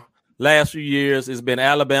football, last few years, it's been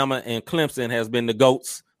Alabama and Clemson has been the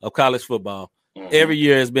GOATs of college football. Mm-hmm. Every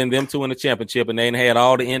year it's been them two in the championship, and they ain't had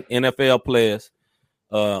all the NFL players.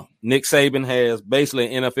 Nick Saban has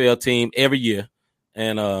basically an NFL team every year.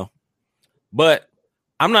 And but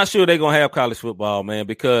I'm not sure they're going to have college football, man,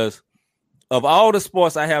 because of all the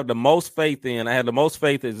sports I have the most faith in, I have the most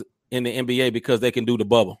faith in the NBA because they can do the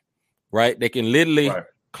bubble, right? They can literally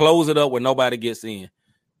close it up where nobody gets in.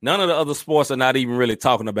 None of the other sports are not even really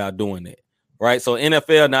talking about doing that, right? So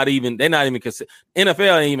NFL,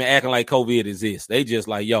 NFL ain't even acting like COVID exists. They just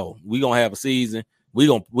like, yo, we gonna have a season. We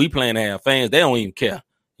plan to have fans. They don't even care.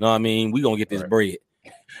 You know what I mean? We gonna get this bread.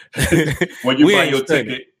 When you buy your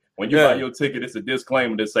ticket, it's a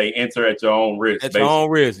disclaimer to say enter at your own risk. At your own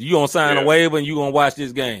risk. You gonna sign a waiver and you gonna watch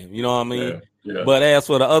this game. You know what I mean? Yeah. But as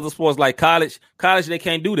for the other sports like college, they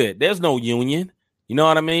can't do that. There's no union. You know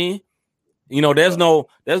what I mean? There's no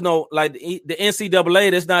like the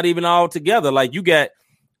NCAA. That's not even all together. Like you got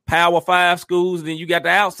Power 5 schools, then you got the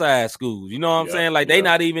outside schools. You know what I'm saying? Like they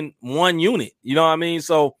not even one unit. You know what I mean?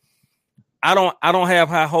 So I don't have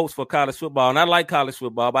high hopes for college football, and I like college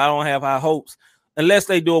football, but I don't have high hopes unless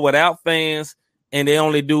they do it without fans and they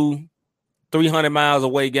only do 300 miles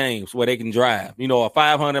away games where they can drive. Or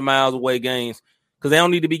 500 miles away games. Because they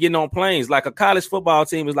don't need to be getting on planes. Like a college football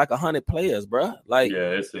team is like 100 players, bro. Like,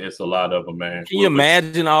 it's a lot of them, man. Can you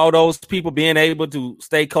imagine all those people being able to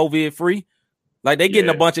stay COVID free? Like they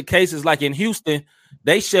getting a bunch of cases. Like in Houston,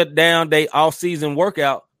 they shut down their off-season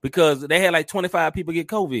workout because they had like 25 people get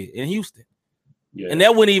COVID in Houston. Yeah. And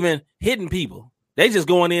that wasn't even hitting people. They just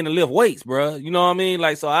going in to lift weights, bro. You know what I mean?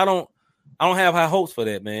 Like, so I don't have high hopes for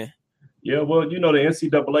that, man. Yeah, well, the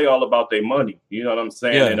NCAA all about their money. You know what I'm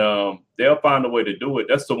saying? Yeah. And they'll find a way to do it.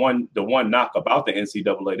 That's the one knock about the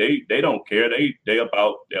NCAA. They don't care. They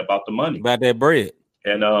about the money. About that bread.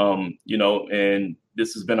 And and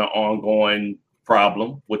this has been an ongoing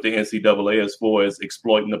problem with the NCAA as far as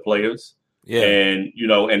exploiting the players. Yeah. And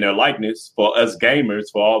and their likeness for us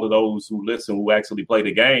gamers, for all of those who listen, who actually play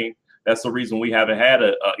the game. That's the reason we haven't had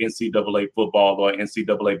a NCAA football or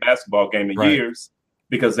NCAA basketball game in years,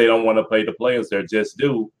 because they don't want to pay the players their just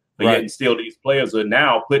due. But yet and still these players are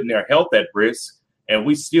now putting their health at risk, and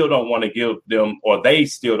we still don't want to give them, or they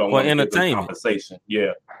still don't want to give them compensation.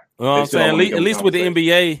 Yeah. You know what I'm saying? At least with the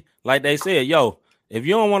NBA, like they said, yo, if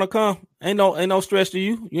you don't want to come, ain't no stress to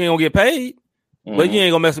you. You ain't gonna get paid, but you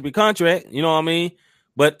ain't gonna mess up your contract. You know what I mean?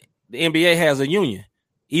 But the NBA has a union.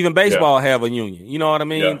 Even baseball have a union. You know what I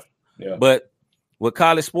mean? Yeah. But with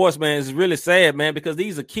college sports, man, it's really sad, man, because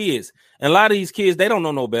these are kids. And a lot of these kids, they don't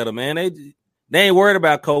know no better, man. They ain't worried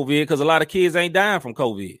about COVID because a lot of kids ain't dying from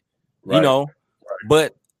COVID,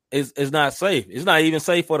 but it's not safe. It's not even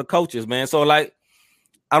safe for the coaches, man. So, like,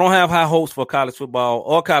 I don't have high hopes for college football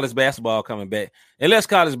or college basketball coming back. Unless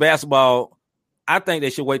college basketball, I think they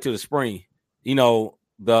should wait till the spring.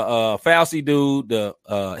 The Fauci dude, the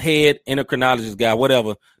head endocrinologist guy,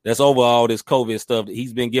 whatever, that's over all this COVID stuff,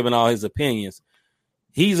 he's been giving all his opinions.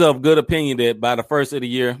 He's of good opinion that by the first of the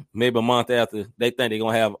year, maybe a month after, they think they're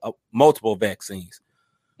going to have multiple vaccines.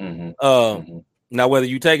 Now, whether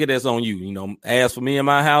you take it, that's on you. As for me and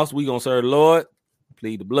my house, we going to serve the Lord,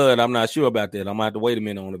 plead the blood. I'm not sure about that. I might have to wait a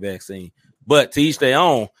minute on the vaccine. But to each their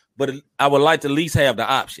own. But I would like to at least have the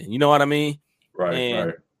option. You know what I mean?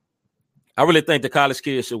 Right. I really think the college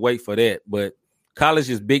kids should wait for that. But college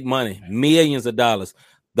is big money, millions of dollars.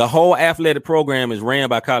 The whole athletic program is ran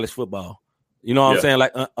by college football. You know what I'm saying?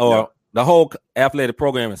 Like, the whole athletic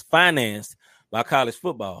program is financed by college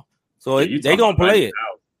football. So they gonna play it.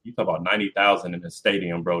 You talk about 90,000 in the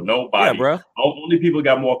stadium, bro. Nobody, bro. Only people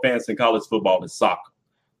got more fans in college football is soccer.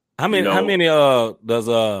 How many does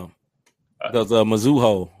Mizzou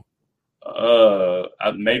hold?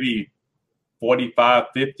 Maybe 45,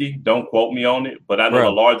 50. Don't quote me on it, but I know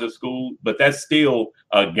the larger school. But that's still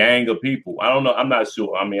a gang of people. I don't know. I'm not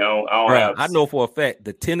sure. I mean, I don't have. I know for a fact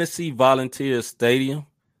the Tennessee Volunteers Stadium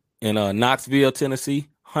in Knoxville, Tennessee,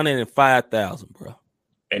 105,000, bro.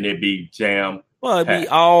 And it'd be jammed. Well, it'd be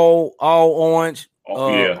all orange,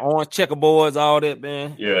 orange checkerboards, all that,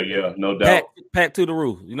 man. Yeah, no doubt. Packed to the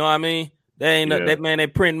roof. You know what I mean? That man. They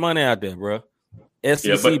print money out there, bro.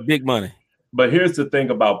 SEC, big money. But here's the thing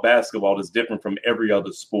about basketball that's different from every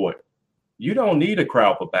other sport. You don't need a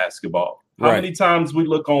crowd for basketball. How many times we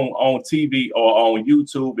look on TV or on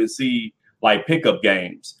YouTube and see like pickup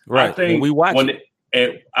games? Right. I think we watch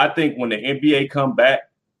I think when the NBA come back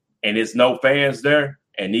and there's no fans there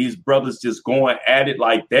and these brothers just going at it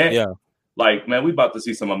like that, like, man, we about to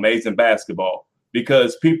see some amazing basketball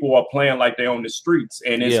because people are playing like they're on the streets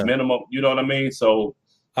and it's minimum. You know what I mean? So.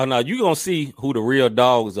 Oh, no, you're going to see who the real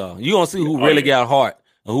dogs are. You're going to see who really got heart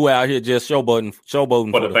and who out here just showboating for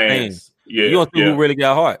the fans. Yeah, you're going to see who really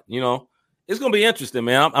got heart. It's going to be interesting,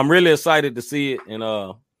 man. I'm really excited to see it, and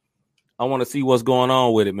I want to see what's going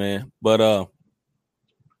on with it, man. But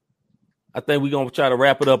I think we're going to try to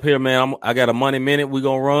wrap it up here, man. I got a money minute we're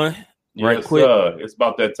going to run right quick. It's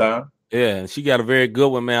about that time. Yeah, and she got a very good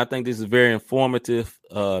one, man. I think this is very informative.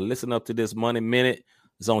 Listen up to this money minute.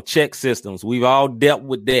 It's on check systems. We've all dealt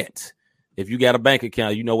with that. If you got a bank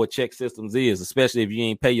account, you know what check systems is, especially if you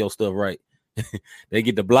ain't pay your stuff right. They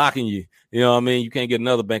get to blocking you. You know what I mean? You can't get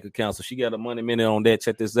another bank account. So she got a money minute on that.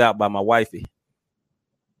 Check this out by my wifey.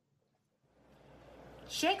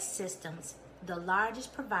 Check Systems, the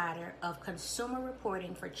largest provider of consumer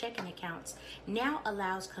reporting for checking accounts, now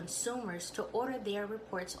allows consumers to order their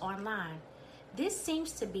reports online. This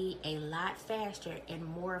seems to be a lot faster and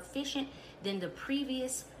more efficient than the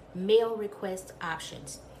previous mail request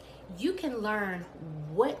options. You can learn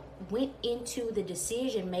what went into the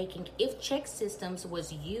decision making if Check Systems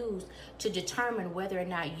was used to determine whether or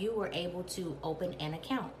not you were able to open an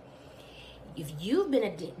account. If you've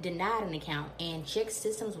been denied an account and Check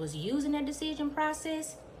Systems was using a decision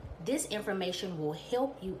process, this information will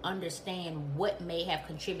help you understand what may have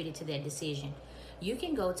contributed to that decision. You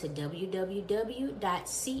can go to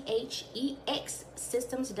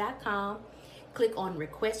www.chexsystems.com, click on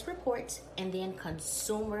Request Reports, and then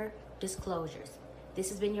Consumer Disclosures. This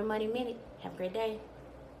has been your Money Minute. Have a great day.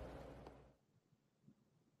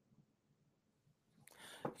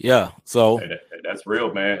 Yeah. So that's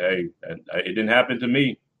real, man. Hey, it didn't happen to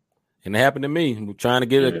me. And it happened to me. We're trying to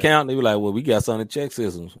get an account. They were like, well, we got something to check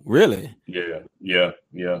systems. Really? Yeah.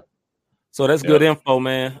 So that's good info,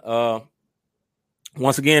 man.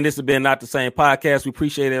 Once again, this has been Not the Same Podcast. We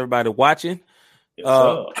appreciate everybody watching.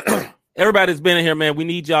 Everybody's been in here, man. We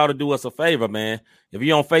need y'all to do us a favor, man. If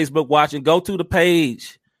you're on Facebook watching, go to the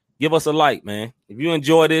page. Give us a like, man. If you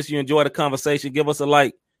enjoy this, you enjoy the conversation, give us a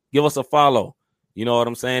like. Give us a follow. You know what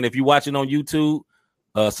I'm saying? If you're watching on YouTube,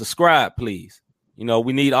 subscribe, please. You know,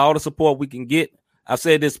 we need all the support we can get. I've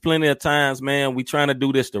said this plenty of times, man. We trying to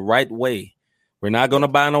do this the right way. We're not going to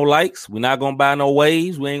buy no likes. We're not going to buy no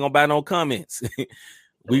waves. We ain't going to buy no comments.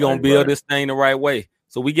 We're going to build this thing the right way.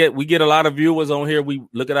 So we get a lot of viewers on here. We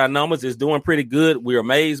look at our numbers. It's doing pretty good. We're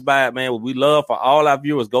amazed by it, man. We love for all our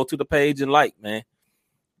viewers. Go to the page and like, man.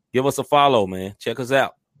 Give us a follow, man. Check us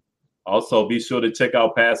out. Also, be sure to check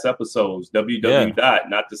out past episodes,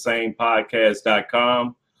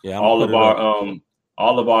 www.notthesamepodcast.com. Yeah, all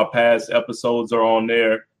of our past episodes are on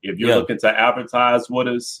there. If you're looking to advertise with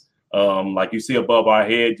us, like you see above our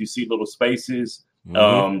head, you see little spaces.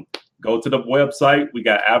 Go to the website. We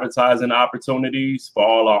got advertising opportunities for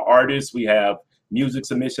all our artists. We have music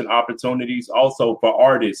submission opportunities also for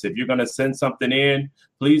artists. If you're going to send something in,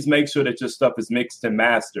 please make sure that your stuff is mixed and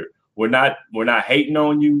mastered. We're not hating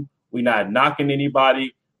on you. We're not knocking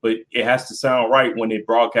anybody, but it has to sound right when it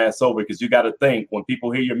broadcasts over, because you got to think when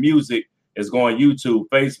people hear your music, it's going YouTube,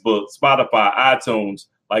 Facebook, Spotify, iTunes.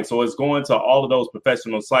 So it's going to all of those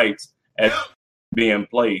professional sites as being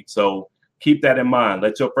played. So keep that in mind.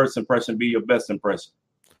 Let your first impression be your best impression.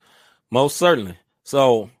 Most certainly.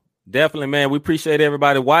 So definitely, man, we appreciate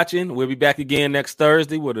everybody watching. We'll be back again next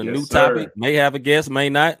Thursday with a new topic. May have a guest, may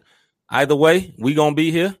not. Either way, we going to be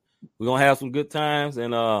here. We're going to have some good times.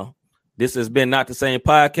 And this has been Not the Same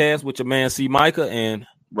Podcast with your man C. Micah and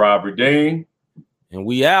Robert Dean. And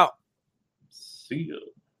we out. See ya.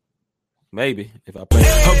 Maybe if I play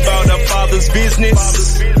about our Father's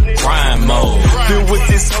business, Crime mode. filled with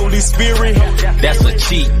His Holy Spirit. That's a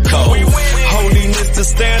cheat code. Holiness the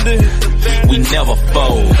standard. We never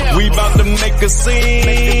fold. We about to make a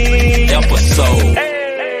scene. Episode.